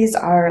 the hippies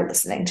are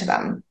listening to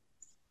them.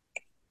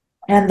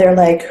 And they're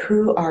like,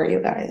 "Who are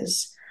you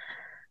guys?"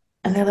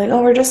 And they're like,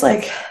 "Oh, we're just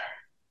like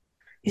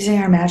using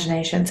our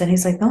imaginations." And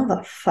he's like, "No,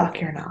 the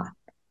fuck you're not."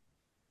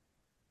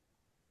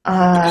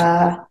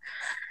 Uh,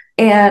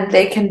 and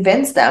they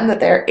convince them that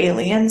they're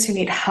aliens who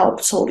need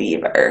help to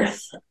leave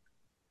Earth,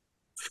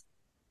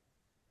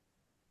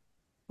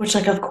 which,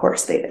 like, of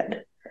course they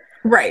did.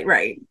 Right,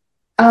 right.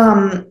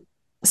 Um,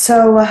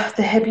 so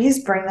the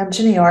hippies bring them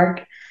to New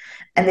York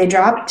and they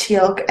drop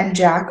Teal'c and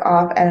Jack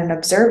off at an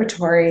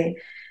observatory.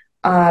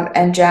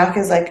 And Jack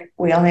is like,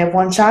 we only have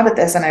one shot at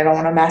this, and I don't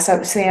want to mess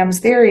up Sam's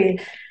theory.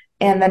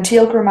 And then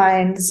Teal'c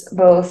reminds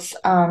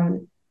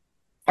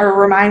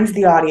or reminds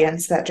the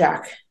audience that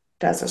Jack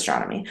does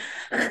astronomy.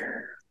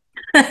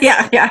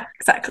 Yeah, yeah,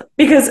 exactly.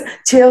 Because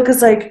Teal'c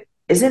is like,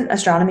 isn't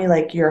astronomy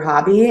like your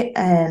hobby?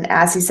 And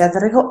as he said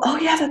that, I go, oh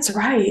yeah, that's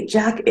right.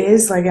 Jack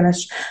is like and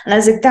I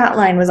was like, that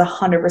line was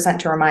 100%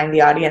 to remind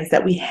the audience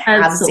that we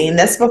have seen Absolutely.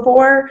 this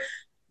before.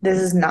 This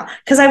is not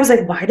because I was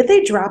like, why did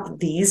they drop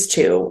these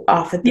two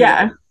off at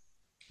Yeah.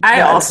 I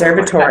the also like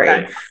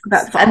observatory?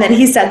 that And then thought.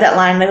 he said that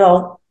line, and I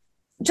go,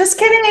 just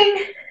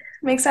kidding.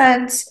 Makes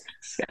sense.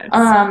 Yes.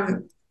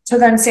 Um, so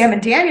then Sam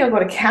and Daniel go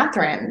to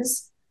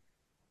Catherine's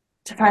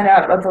to find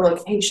out about the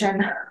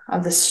location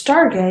of the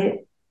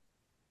Stargate.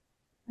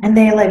 And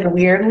they like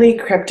weirdly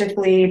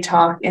cryptically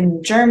talk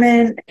in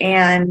German,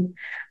 and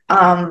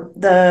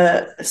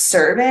the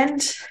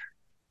servant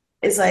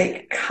is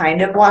like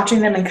kind of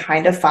watching them and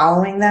kind of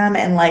following them,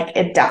 and like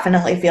it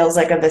definitely feels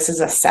like this is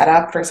a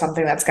setup for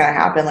something that's going to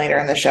happen later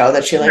in the show,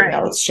 that she like Right.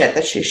 knows shit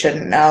that she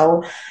shouldn't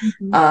know.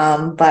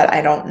 Mhm. But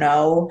I don't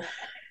know.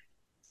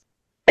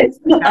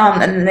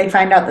 Yeah. And then they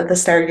find out that the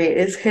Stargate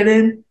is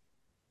hidden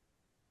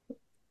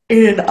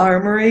in an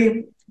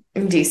armory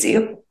in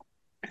DC.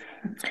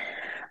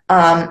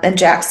 And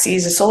Jack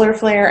sees a solar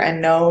flare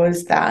and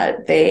knows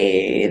that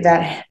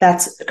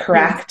that's Sam's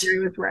correct,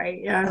 theory was right.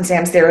 Yeah. and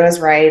Sam's theory was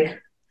right,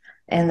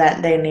 and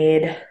that they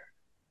need,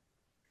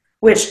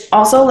 which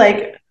also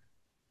like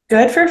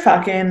good for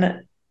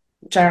fucking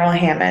General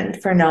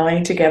Hammond for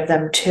knowing to give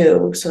them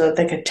two so that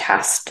they could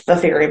test the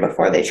theory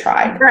before they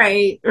tried.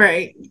 Right,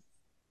 right.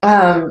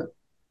 Um,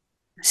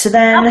 so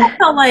I also then,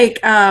 felt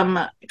like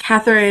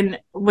Catherine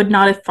would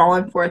not have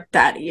fallen for it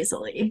that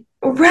easily.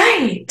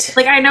 right.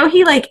 Like I know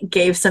he like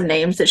gave some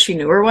names that she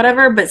knew or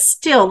whatever, but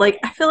still, like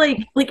I feel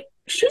like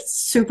she's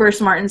super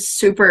smart and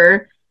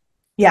super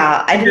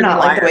Yeah, I did under the not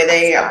like the wire way about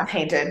they stuff.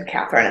 painted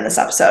Catherine in this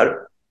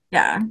episode.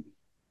 Yeah.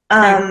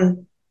 I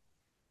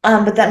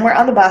Um, but then we're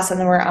on the bus and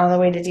then we're on the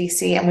way to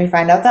DC and we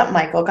find out that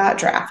Michael got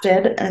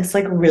drafted, and it's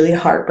like really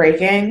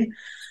heartbreaking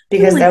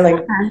because really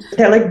sad.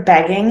 they're like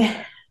begging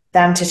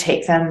them to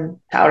take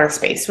them to outer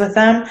space with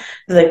them.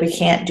 They're like, we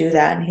can't do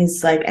that. And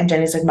he's like, and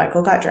Jenny's like,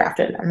 Michael got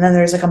drafted. And then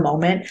there's like a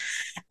moment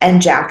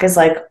and Jack is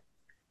like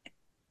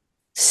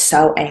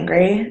so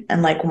angry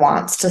and like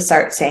wants to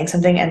start saying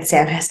something, and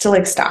Sam has to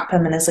like stop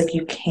him and is like,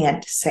 you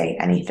can't say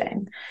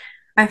anything.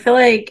 I feel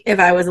like if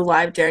I was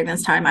alive during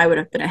this time, I would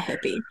have been a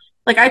hippie.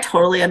 Like I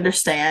totally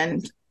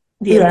understand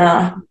the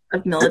importance Yeah.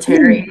 of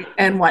military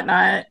and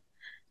whatnot,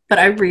 but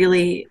I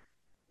really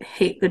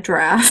hate the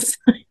draft.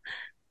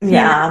 You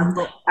Yeah.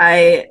 know,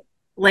 I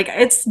like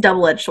it's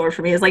double-edged sword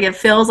for me. It's like it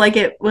feels like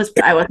it was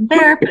I wasn't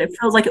there, but it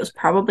feels like it was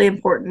probably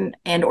important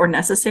and or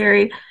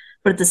necessary,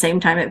 but at the same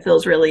time it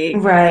feels really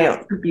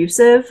Right.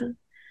 abusive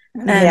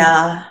and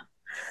Yeah.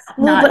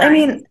 Well, not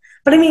nice.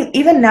 but I mean,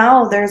 even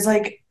now there's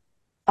like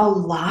a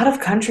lot of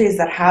countries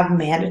that have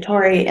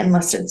mandatory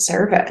enlisted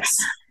service.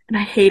 And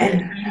I hate it.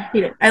 And I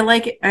hate it. I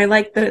like it. I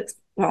like that it's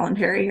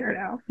voluntary here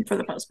now for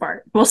the most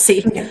part. We'll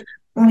see.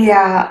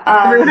 Yeah,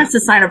 Everyone has to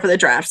sign up for the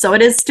draft, so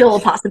it is still a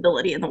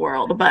possibility in the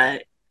world,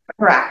 but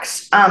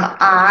correct.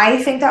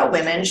 I think that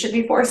women should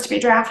be forced to be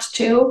drafted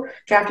too,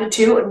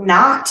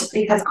 not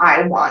because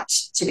I want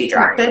to be right.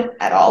 drafted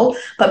at all,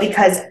 but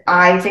because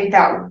I think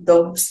that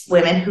those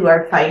women who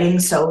are fighting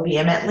so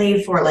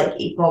vehemently for like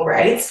equal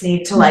rights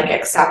need to like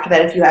accept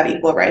that if you have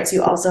equal rights,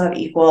 you also have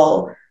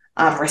equal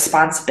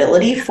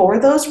responsibility for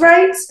those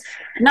rights.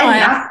 No, I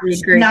And absolutely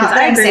agree because not I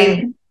that I'm agree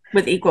saying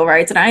with equal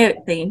rights, and I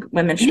think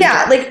women should be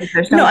yeah, drafted. like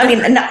There's no, no I mean,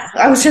 difference.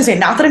 no, I was just saying,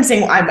 not that I'm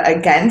saying I'm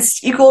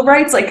against equal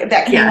rights. Like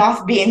that came Yeah,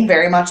 off being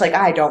very much like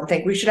I don't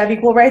think we should have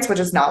equal rights, which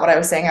is not what I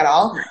was saying at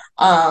all.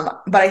 right.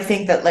 But I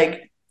think that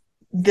like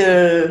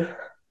the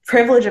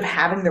privilege of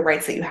having the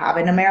rights that you have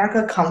in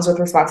America comes with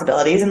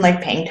responsibilities, and like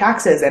paying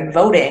taxes and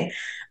voting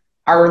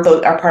are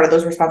part of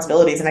those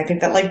responsibilities. And I think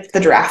that like the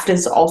draft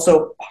is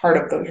also part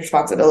of those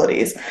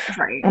responsibilities,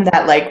 Right. and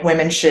that like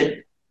women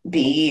should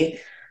be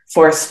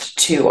forced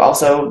to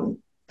also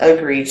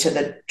agree to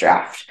the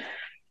draft.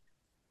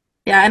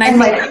 Yeah, and I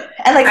And think like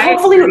and like I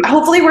agree.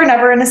 hopefully we're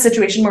never in a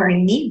situation where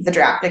we need the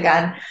draft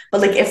again.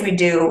 But like if we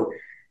do,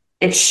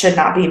 it should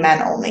not be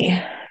men only.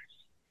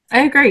 I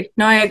agree.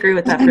 No, I agree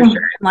with that for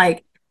sure.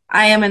 Like,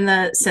 I am in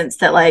the sense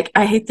that like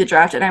I hate the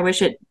draft, and I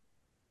wish it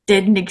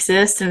didn't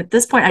exist. And at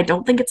this point, I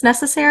don't think it's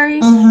necessary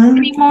Mm-hmm.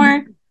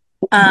 anymore.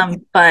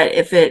 But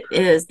if it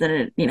is,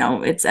 then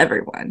it's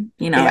everyone.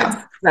 It's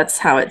Yeah. that's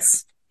how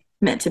it's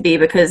meant to be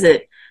because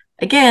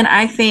again,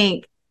 I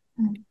think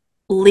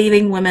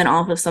leaving women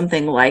off of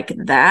something like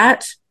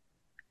that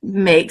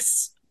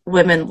makes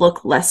women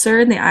look lesser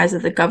in the eyes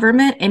of the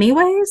government,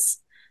 anyways,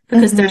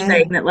 because they're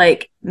saying Mm-hmm. that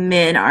like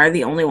men are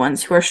the only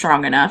ones who are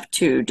strong enough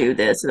to do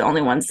this, the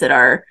only ones that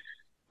are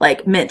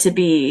like meant to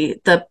be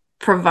the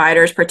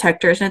providers,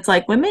 protectors. And it's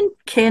like women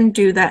can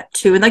do that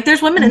too. And like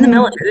there's women in the Mm-hmm.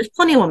 military, there's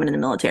plenty of women in the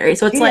military.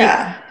 So it's like,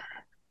 Yeah.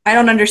 I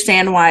don't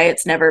understand why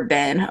it's never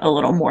been a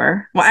little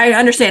more. Well, I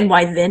understand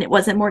why then it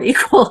wasn't more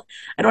equal.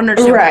 I don't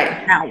understand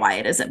Right. now why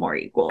it isn't more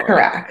equal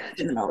Correct.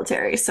 in the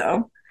military.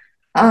 So,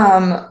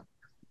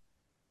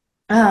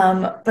 Um,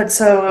 but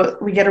so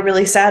we get a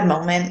really sad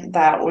moment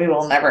that we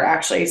will never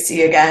actually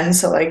see again.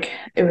 So like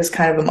it was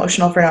kind of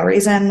emotional for no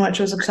reason, which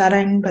was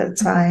upsetting, but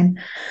it's fine.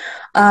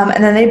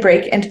 And then they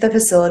break into the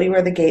facility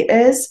where the gate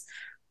is,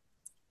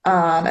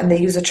 and they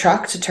use a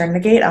truck to turn the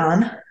gate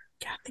on.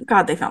 yeah, thank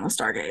God they found the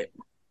Stargate.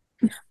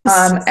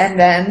 And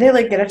then they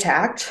like get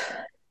attacked.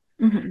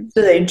 Mhm.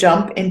 So they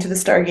jump into the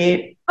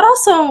Stargate But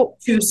also,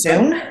 too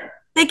soon.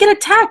 they get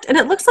attacked, and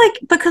it looks like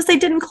because they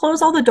didn't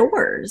close all the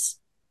doors.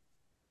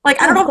 Like,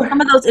 I don't Oh, of know if course.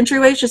 some of those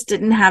entryways just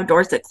didn't have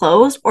doors that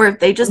closed, or if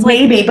they just like,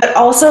 Maybe, but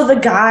also the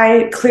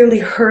guy clearly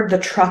heard the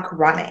truck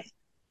running.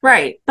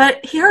 right.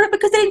 But he heard it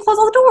because they didn't close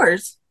all the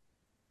doors.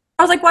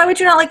 I was like, why would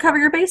you not like cover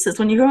your bases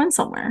when you go in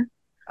somewhere?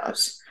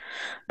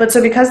 But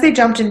so because they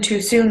jumped in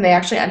too soon, they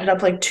actually ended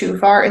up like too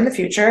far in the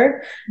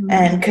future, Mm.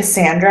 and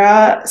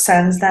Cassandra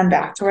sends them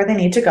back to where they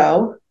need to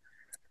go.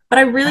 But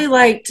I really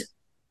liked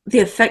the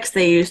effects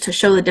they used to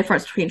show the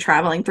difference between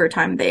traveling through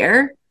time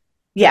there,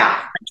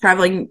 Yeah. and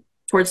traveling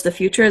towards the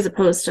future, as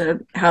opposed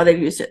to how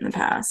they've used it in the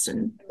past.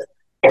 And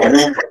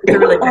it's a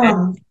really good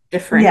Um,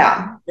 different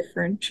yeah.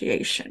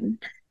 differentiation.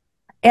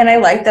 And I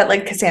like that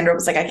like Cassandra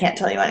was like, I can't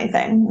tell you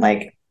anything.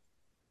 Like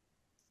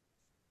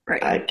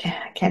Right. I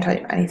can't tell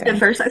you At anything.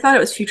 first, I thought it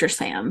was future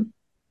Sam.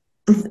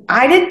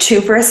 I did too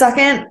for a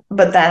second,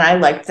 but then I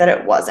liked that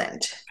it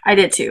wasn't. I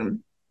did too.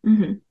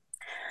 Hmm.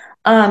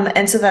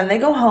 And so then they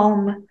go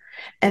home,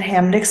 and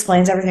Hammond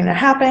explains everything that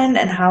happened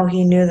and how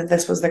he knew that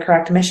this was the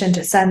correct mission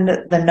to send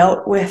the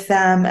note with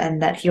them,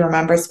 and that he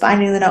remembers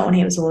finding the note when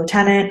he was a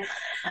lieutenant,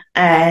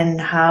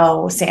 and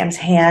how Sam's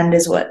hand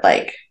is what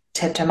like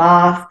tipped him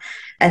off.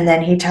 And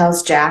then he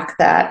tells Jack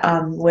that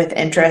with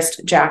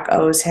interest, Jack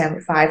owes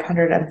him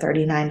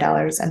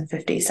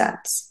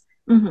 $539.50.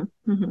 Hmm.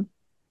 Hmm.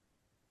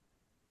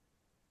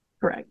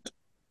 Correct.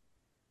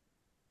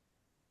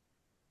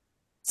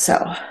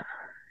 So,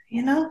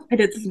 you know, I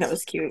did think that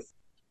was cute.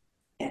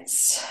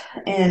 it's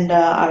and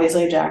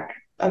obviously Jack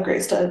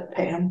agrees to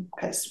pay him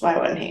because why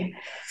wouldn't he?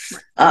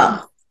 Right.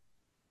 Um,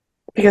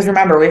 because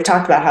remember, we've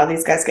talked about how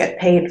these guys get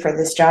paid for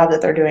this job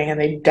that they're doing, and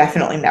they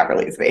definitely never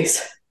leave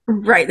base.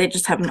 Right. They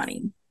just have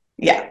money.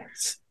 Yeah,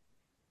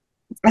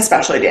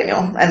 especially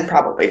Daniel and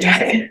probably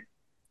Jack.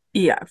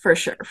 Yeah, for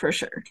sure. For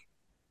sure.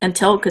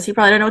 Until, because he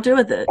probably don't know what to do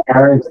with it.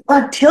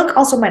 Teal'c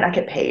also might not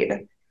get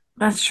paid.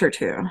 That's true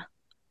too.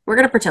 We're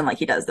gonna pretend like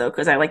he does though,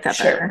 because I like that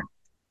better.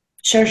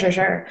 Sure,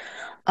 sure.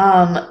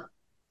 Um,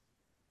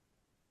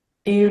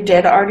 you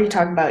did already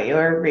talk about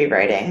your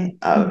rewriting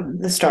of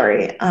Mhm. the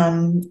story.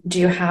 Do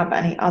you have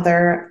any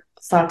other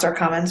thoughts or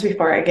comments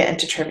before I get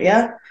into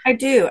trivia? I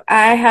do.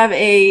 I have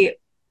a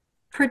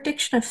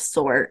prediction of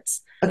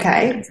sorts.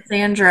 Okay.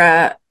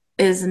 Sandra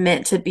is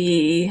meant to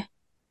be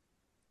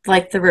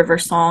like the river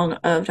song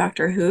of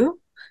Doctor Who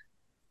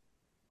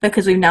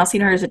because we've now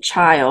seen her as a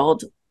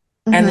child,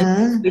 and then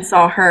Mm-hmm. we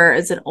saw her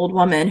as an old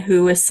woman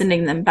who is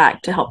sending them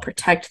back to help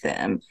protect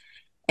them.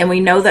 And we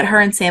know that her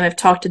and Sam have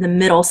talked in the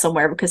middle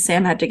somewhere because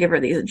Sam had to give her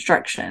these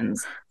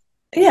instructions.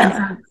 And I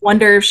Yeah,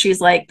 wonder if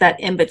she's like that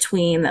in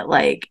between that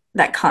like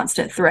that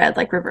constant thread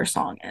like River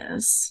Song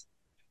is.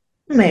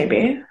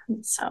 maybe.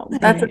 So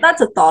Maybe.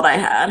 that's a thought I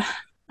had.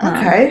 Um,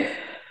 Okay.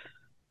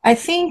 I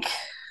think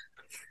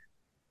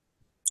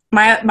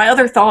my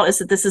other thought is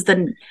that this is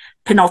the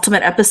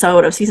penultimate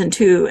episode of season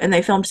two, and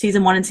they filmed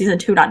season one and season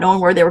two not knowing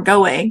where they were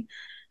going,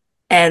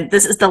 and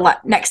this is the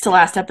next to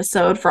last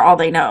episode for all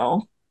they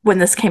know when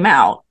this came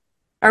out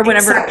or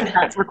whenever Except it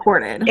got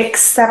recorded.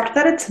 except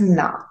that it's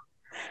not.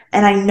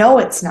 And I know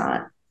it's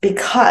not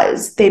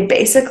because they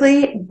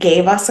basically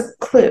gave us a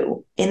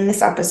clue in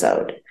this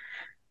episode.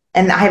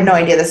 And I have no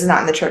idea, this is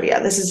not in the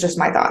trivia. This is just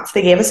my thoughts.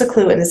 They gave us a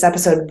clue in this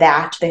episode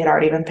that they had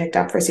already been picked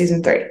up for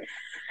season 3.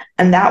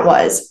 And that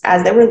was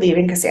as they were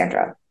leaving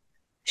Cassandra,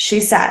 she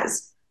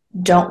says,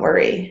 "Don't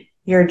worry,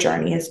 your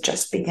journey is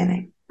just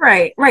beginning."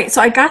 Right, right.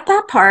 So I got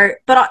that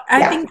part, but I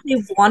Yeah. think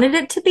they wanted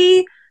it to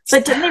be.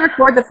 But didn't they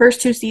record the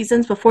first two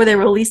seasons before they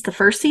released the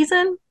first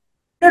season?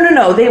 No, no,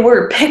 no. They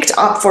were picked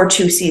up for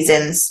 2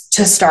 seasons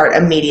to start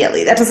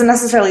immediately. That doesn't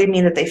necessarily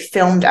mean that they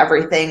filmed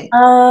everything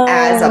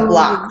as a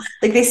block. Oh,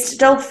 Like they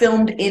still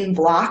filmed in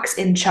blocks,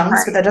 in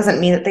chunks, but right. that doesn't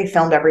mean that they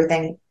filmed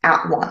everything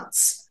at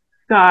once.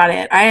 Got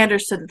it. I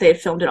understood that they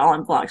had filmed it all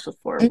in blocks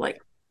before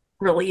like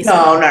release and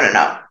No, no, no,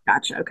 no.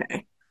 gotcha.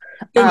 Okay.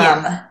 Then yeah,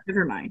 Um,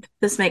 never mind.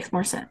 This makes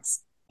more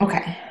sense.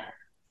 okay.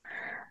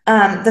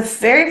 The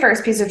very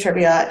first piece of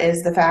trivia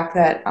is the fact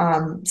that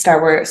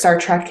Star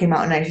Trek came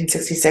out in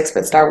 1966,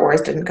 but Star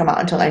Wars didn't come out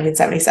until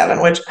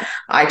 1977, which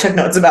I took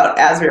notes about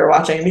as we were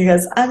watching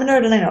because I'm a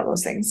nerd and I know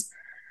those things.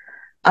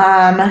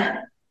 Um,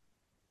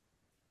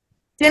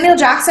 Daniel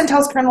Jackson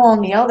tells Colonel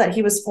O'Neill that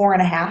he was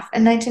 4.5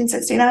 in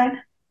 1969,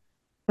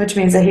 which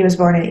means that he was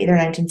born in either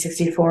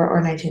 1964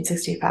 or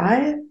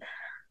 1965.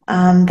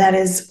 That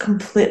is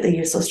completely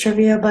useless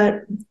trivia,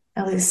 but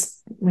at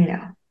least we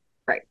know.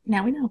 Right.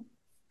 Now we know.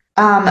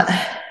 Um,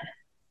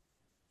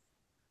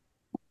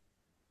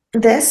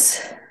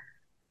 this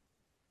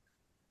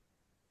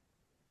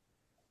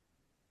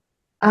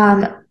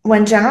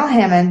when General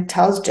Hammond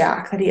tells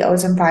Jack that he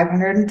owes him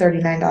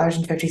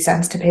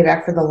 $539.50 to pay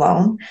back for the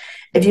loan,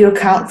 if you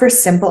account for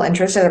simple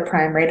interest at a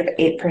prime rate of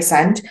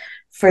 8%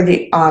 for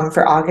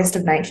August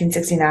of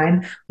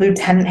 1969,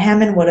 Lieutenant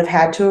Hammond would have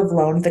had to have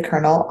loaned the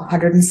colonel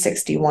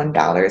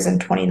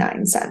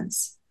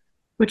 $161.29.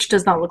 Which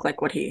does not look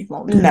like what he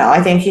loaned him. No,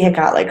 I think he had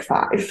got like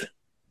five.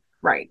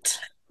 Right.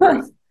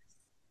 Right.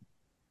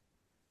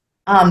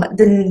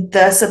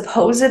 The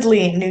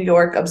supposedly New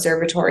York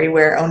observatory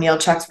where O'Neill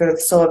checks for the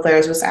solar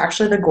flares was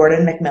actually the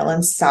Gordon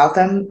Macmillan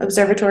Southam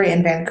Observatory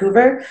in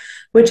Vancouver,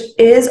 which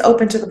is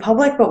open to the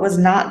public but was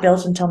not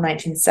built until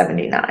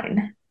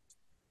 1979.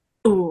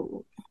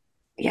 Ooh.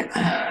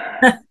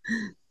 Yeah.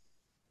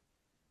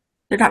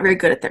 They're not very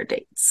good at their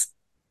dates.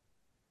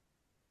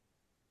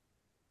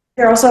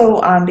 They're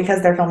also,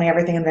 because they're filming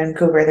everything in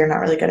Vancouver, they're not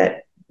really good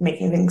at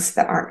making things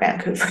that aren't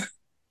Vancouver.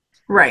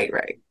 Right,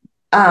 right.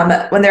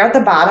 When they're at the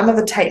bottom of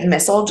the Titan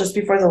missile just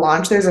before the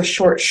launch, there's a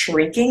short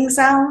shrieking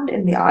sound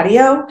in the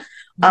audio,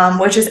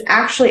 which is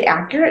actually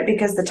accurate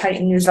because the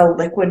Titan used a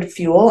liquid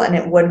fuel and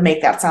it would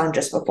make that sound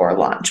just before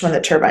launch when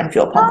the turbine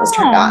fuel pump was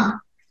turned Oh, on.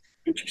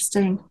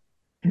 interesting.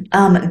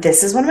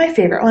 This is one of my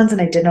favorite ones,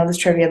 and I did know this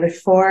trivia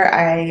before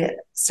I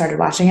started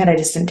watching it. I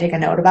just didn't take a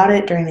note about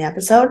it during the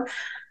episode.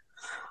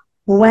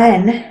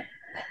 When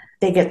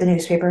they get the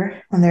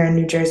newspaper when they're in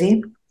New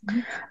Jersey,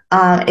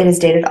 it is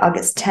dated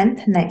August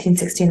 10th,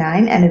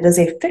 1969, and it is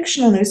a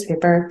fictional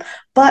newspaper,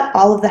 but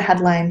all of the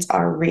headlines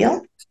are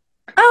real,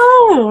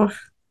 Oh,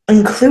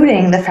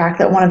 including the fact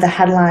that one of the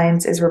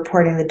headlines is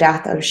reporting the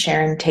death of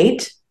Sharon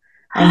Tate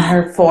and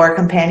her 4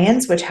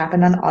 companions, which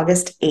happened on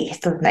August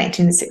 8th of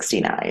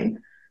 1969.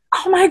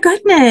 oh my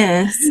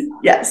goodness.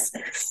 Yes.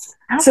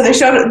 So they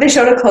Okay.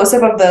 showed a close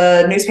up of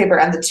the newspaper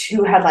and the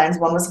 2 headlines.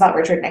 One was about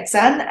Richard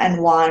Nixon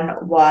and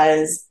one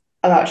was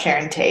about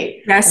Sharon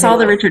Tate. Yeah, I And they saw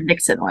the were Richard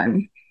Nixon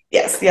one.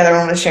 yes, the other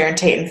one was Sharon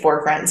Tate and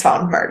 4 friends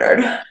found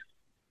murdered.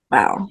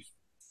 Wow.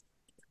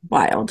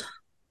 Wild.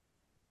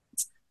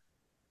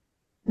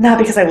 Not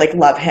because I like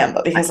love him,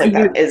 but because like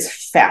that You, is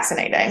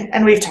fascinating.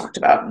 And we've talked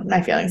about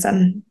my feelings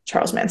on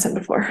Charles Manson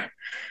before.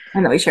 I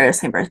know we share the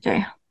same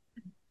birthday.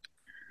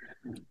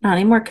 Not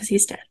anymore because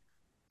he's dead.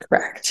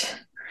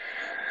 Correct.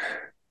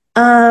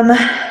 Um,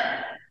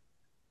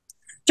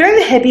 During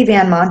the hippie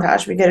van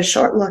montage, we get a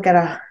short look at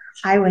a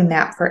highway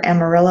map for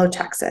Amarillo,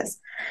 Texas.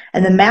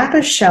 And the map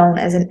is shown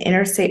as an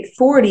Interstate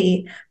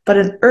 40, but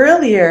an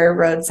earlier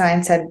road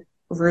sign said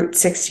Route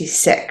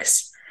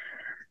 66.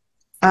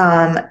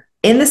 Um,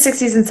 in the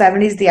 60s and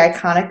 70s, the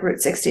iconic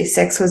Route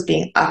 66 was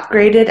being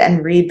upgraded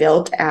and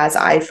rebuilt as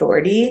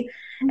I-40.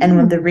 And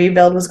when Mm, the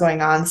rebuild was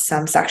going on,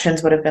 some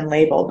sections would have been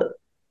labeled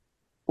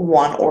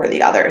one or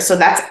the other. So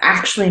that's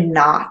actually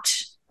not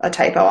a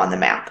typo on the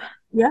map.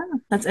 yeah,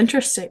 that's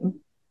interesting.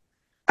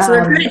 So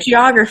they're good Um, at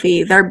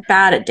geography. They're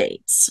bad at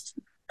dates.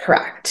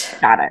 Correct.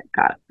 Got it.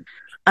 Got it.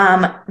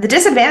 The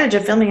disadvantage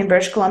of filming in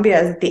British Columbia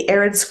is that the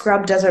arid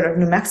scrub desert of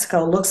New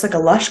Mexico looks like a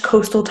lush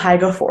coastal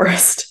taiga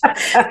forest.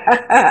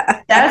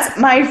 That's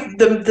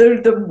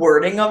the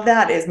wording of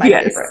that is my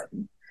Yes. favorite.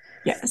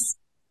 Yes.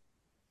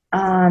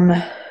 Um,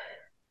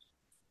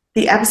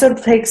 the episode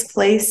takes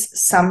place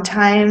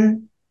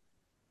sometime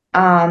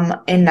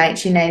in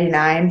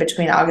 1999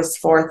 between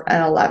August 4th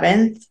and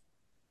 11th.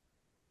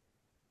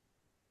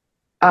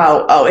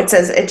 Oh, it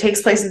says it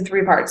takes place in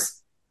three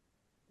parts.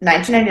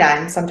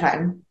 1999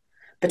 sometime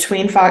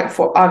between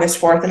August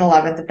 4th and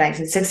 11th of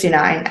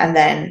 1969 and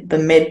then the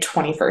mid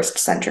 21st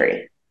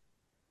century.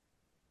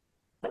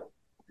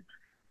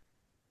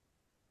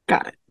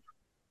 Got it.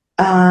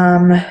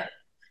 Um,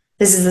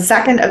 this is the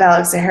second of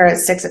Alex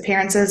Zahara's six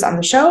appearances on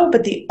the show,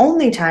 but the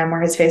only time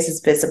where his face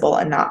is visible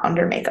and not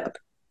under makeup.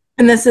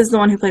 And this is the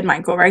one who played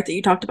Michael, right? That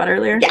you talked about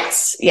earlier?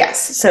 Yes, yes.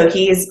 So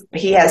he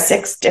has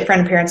six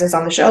different appearances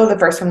on the show. The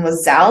first one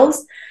was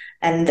Zal's,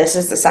 and this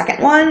is the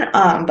second one.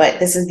 But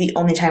this is the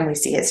only time we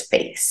see his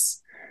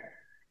face.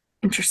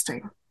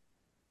 Interesting.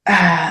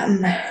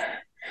 Um,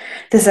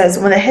 this says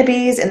when the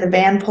hippies in the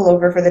van pull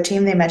over for the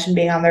team, they mention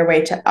being on their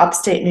way to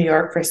upstate New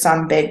York for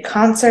some big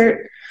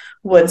concert.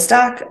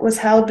 Woodstock was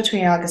held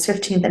between August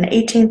 15th and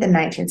 18th in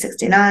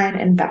 1969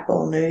 in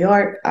Bethel, New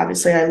York.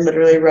 Obviously, I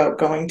literally wrote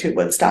going to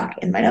Woodstock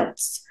in my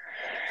notes.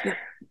 Yep.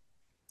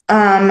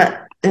 Um,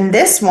 in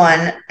this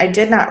one, I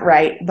did not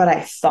write, but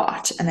I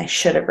thought, and I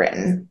should have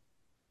written.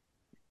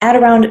 At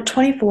around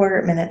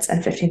 24 minutes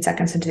and 15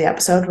 seconds into the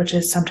episode, which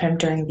is sometime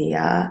during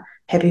the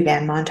hippie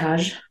van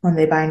montage when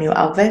they buy new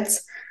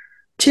outfits,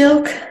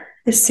 Teal'c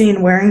is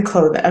seen wearing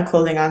a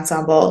clothing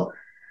ensemble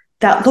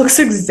that looks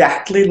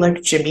exactly like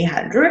Jimi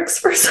Hendrix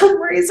for some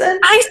reason.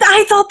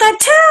 I thought that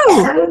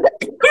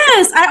too.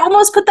 Yes, I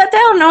almost put that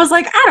down and I was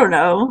like, I don't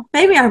know.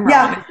 Maybe I'm wrong.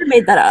 Yeah. I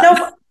made that up.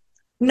 Nope.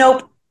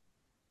 Nope.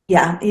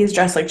 Yeah, he's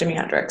dressed like Jimi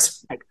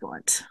Hendrix.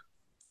 Excellent.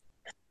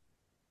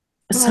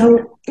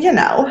 So,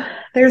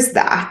 there's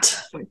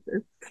that.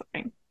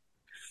 Fine.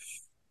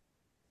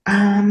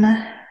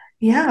 Um,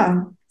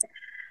 yeah.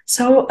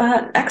 So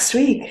next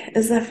week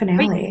is the Wait,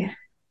 finale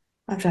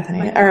of Bethany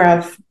like, or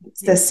of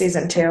this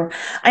season two.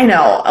 I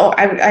know. Oh,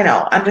 I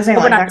know. I'm just saying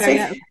but we're like not next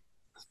there week.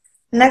 yet.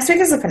 Next week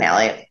is the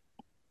finale.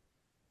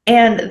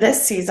 And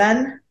this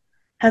season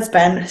has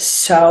been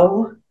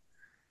so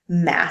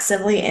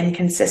massively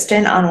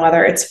inconsistent on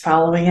whether it's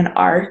following an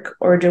arc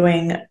or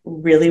doing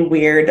really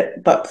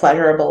weird but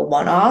pleasurable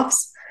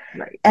one-offs.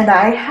 Right. And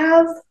I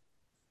have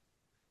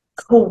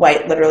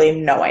quite literally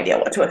no idea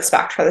what to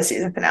expect for the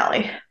season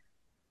finale.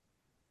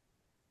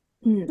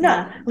 No.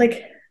 None.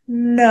 Like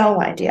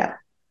no idea.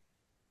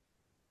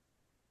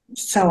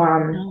 So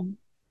No.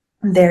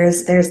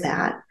 there's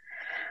that.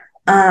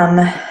 Um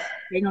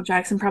Daniel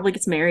Jackson probably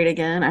gets married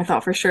again. I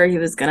thought for sure he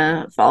was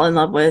gonna fall in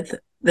love with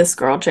this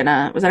girl,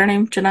 Jenna. Was that her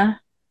name? Jenna?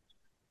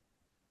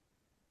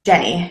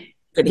 Jenny.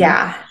 Jenny.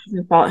 Yeah.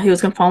 He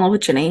was gonna fall in love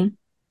with Jenny.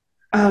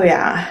 Oh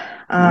yeah.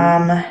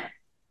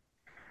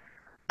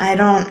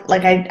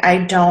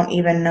 I don't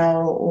even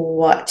know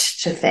what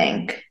to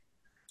think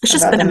It's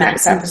just about been the a minute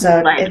next since he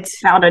episode. like It's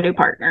found a new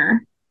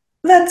partner.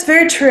 That's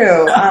very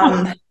true.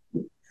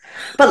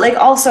 But like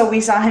also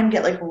we saw him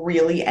get like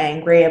really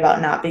angry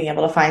about not being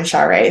able to find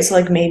Sharae. So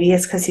like maybe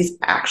it's because he's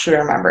actually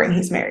remembering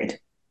he's married.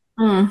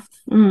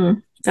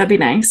 That'd be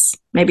nice.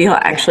 Maybe he'll Yeah.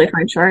 actually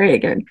find Shari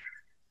again.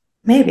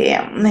 Maybe.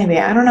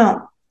 I don't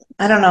know.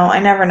 I don't know. I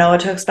never know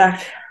what to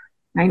expect.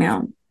 I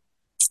know.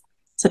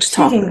 Such a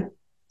talker. Speaking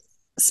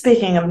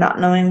speaking of not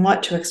knowing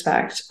what to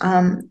expect,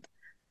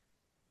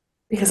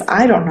 because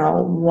I don't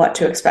know what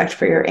to expect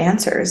for your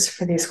answers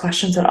for these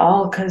questions at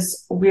all,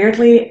 because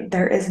weirdly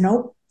there is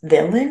no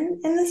villain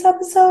in this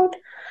episode.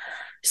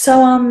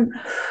 So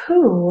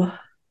who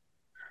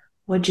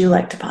would you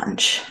like to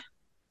punch?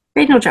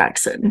 Daniel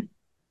Jackson.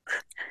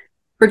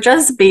 For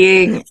just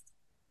being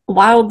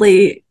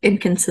wildly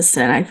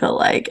inconsistent, I feel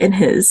like, in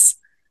his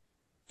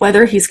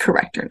whether he's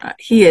correct or not.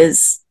 He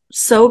is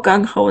so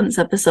gung ho in this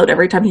episode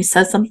every time he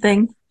says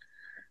something.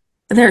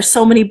 And there are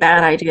so many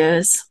bad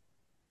ideas,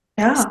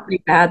 so Yeah,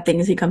 many bad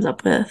things he comes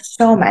up with.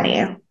 so many.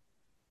 And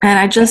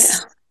Yeah, I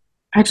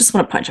just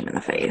want to punch him in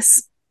the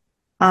face.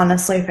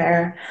 honestly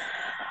fair.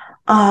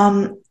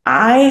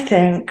 I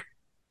think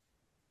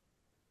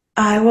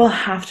I will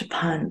have to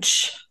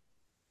punch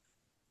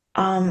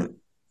um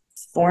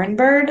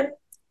Thornbird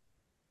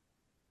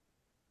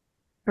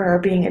for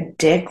being a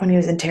dick when he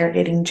was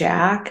interrogating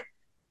Jack,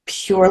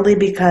 purely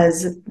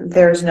because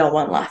there's no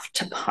one left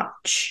to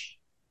punch.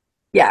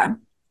 Yeah.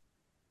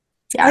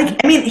 Yeah.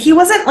 Like, I mean, he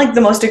wasn't like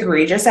the most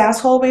egregious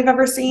asshole we've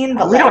ever seen,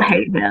 but We don't like,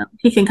 hate him.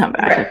 He can come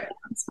back if he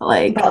wants. But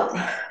like, but,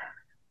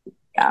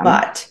 yeah.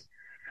 but,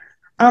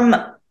 um,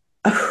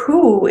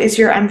 who is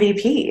your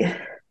MVP?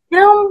 You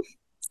know,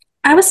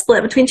 I was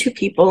split between two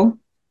people,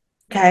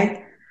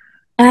 Okay,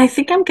 and I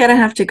think I'm gonna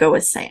have to go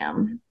with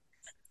Sam.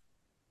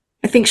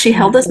 I think she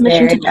held this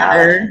mission very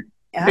valid.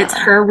 together. It's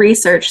Yeah, her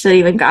research that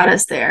even got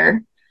us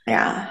there.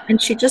 yeah.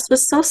 And she just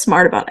was so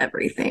smart about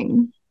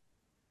everything.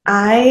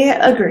 I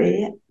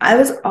agree. I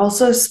was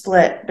also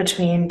split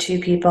between two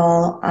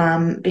people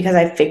because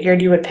I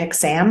figured you would pick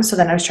Sam. So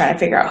then I was trying to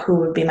figure out who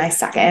would be my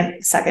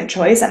second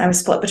choice, and I was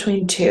split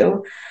between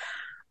two.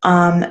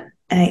 Um,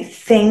 and I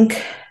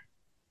think,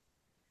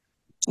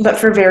 but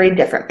for very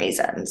different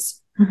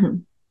reasons.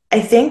 Mhm. I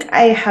think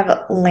I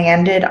have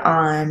landed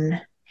on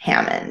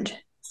Hammond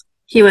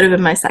He would have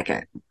been my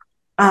second.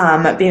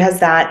 because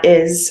that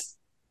is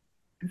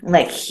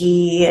like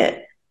he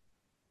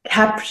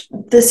kept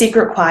the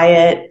secret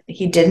quiet.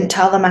 He didn't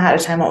tell them ahead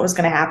of time what was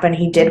going to happen.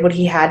 He did what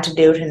he had to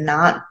do to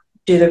not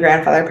do the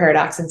grandfather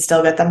paradox and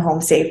still get them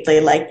home safely,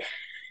 like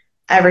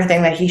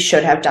everything that he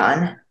should have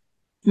done.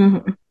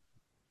 Mhm.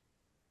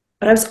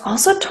 But I was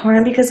also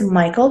torn because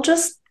Michael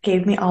just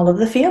gave me all of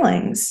the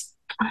feelings.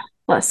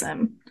 Bless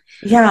him.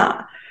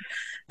 Yeah.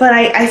 But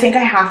I think I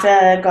have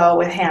to go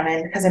with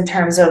Hammond because in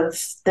terms of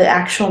the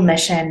actual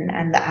mission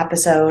and the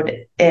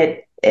episode,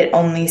 it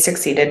only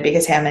succeeded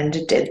because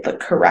Hammond did the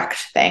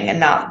correct thing and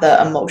not the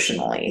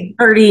emotionally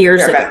 30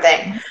 years ago. driven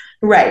thing.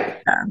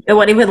 Right. Yeah. It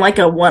wasn't even like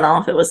a one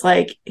off. It was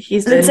like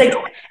he's And it's been like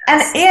doing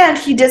this. and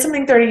he did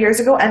something 30 years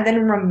ago and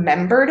then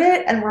remembered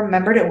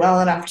it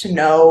well enough to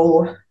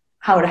know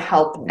how to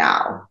help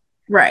now.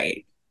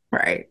 Right.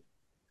 Right.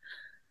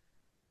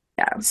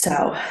 Yeah.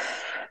 So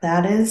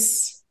that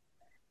is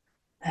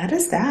that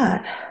is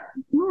that.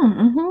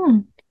 Mm-hmm.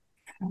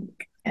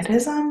 It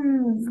is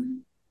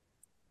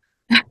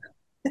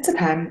it's a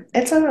time.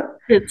 It's a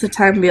It's a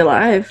time to be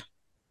alive.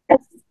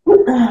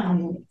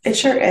 it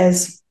sure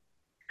is.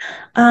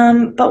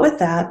 But with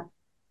that,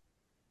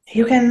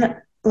 you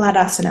can let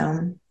us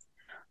know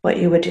what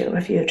you would do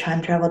if you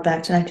time traveled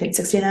back to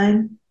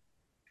 1969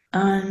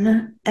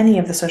 on any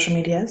of the social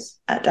medias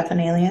at Death and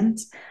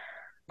Aliens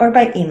or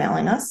by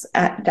emailing us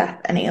at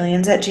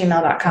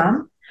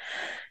deathandaliens@gmail.com.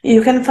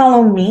 You can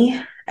follow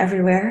me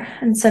everywhere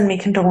and send me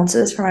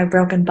condolences for my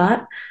broken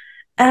butt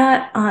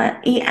at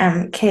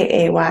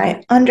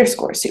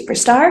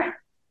EMKAY_superstar.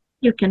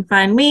 You can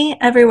find me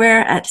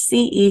everywhere at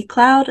CE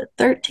Cloud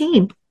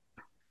 13.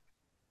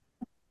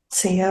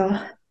 See you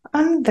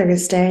on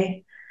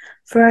Thursday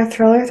for our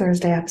Thriller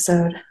Thursday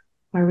episode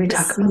where we The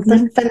talk about the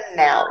season.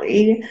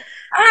 finale of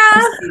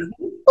Ah, season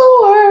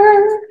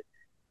 4.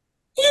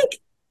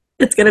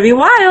 it's gonna be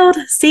wild.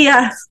 See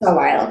ya. So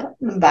wild.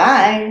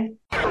 Bye.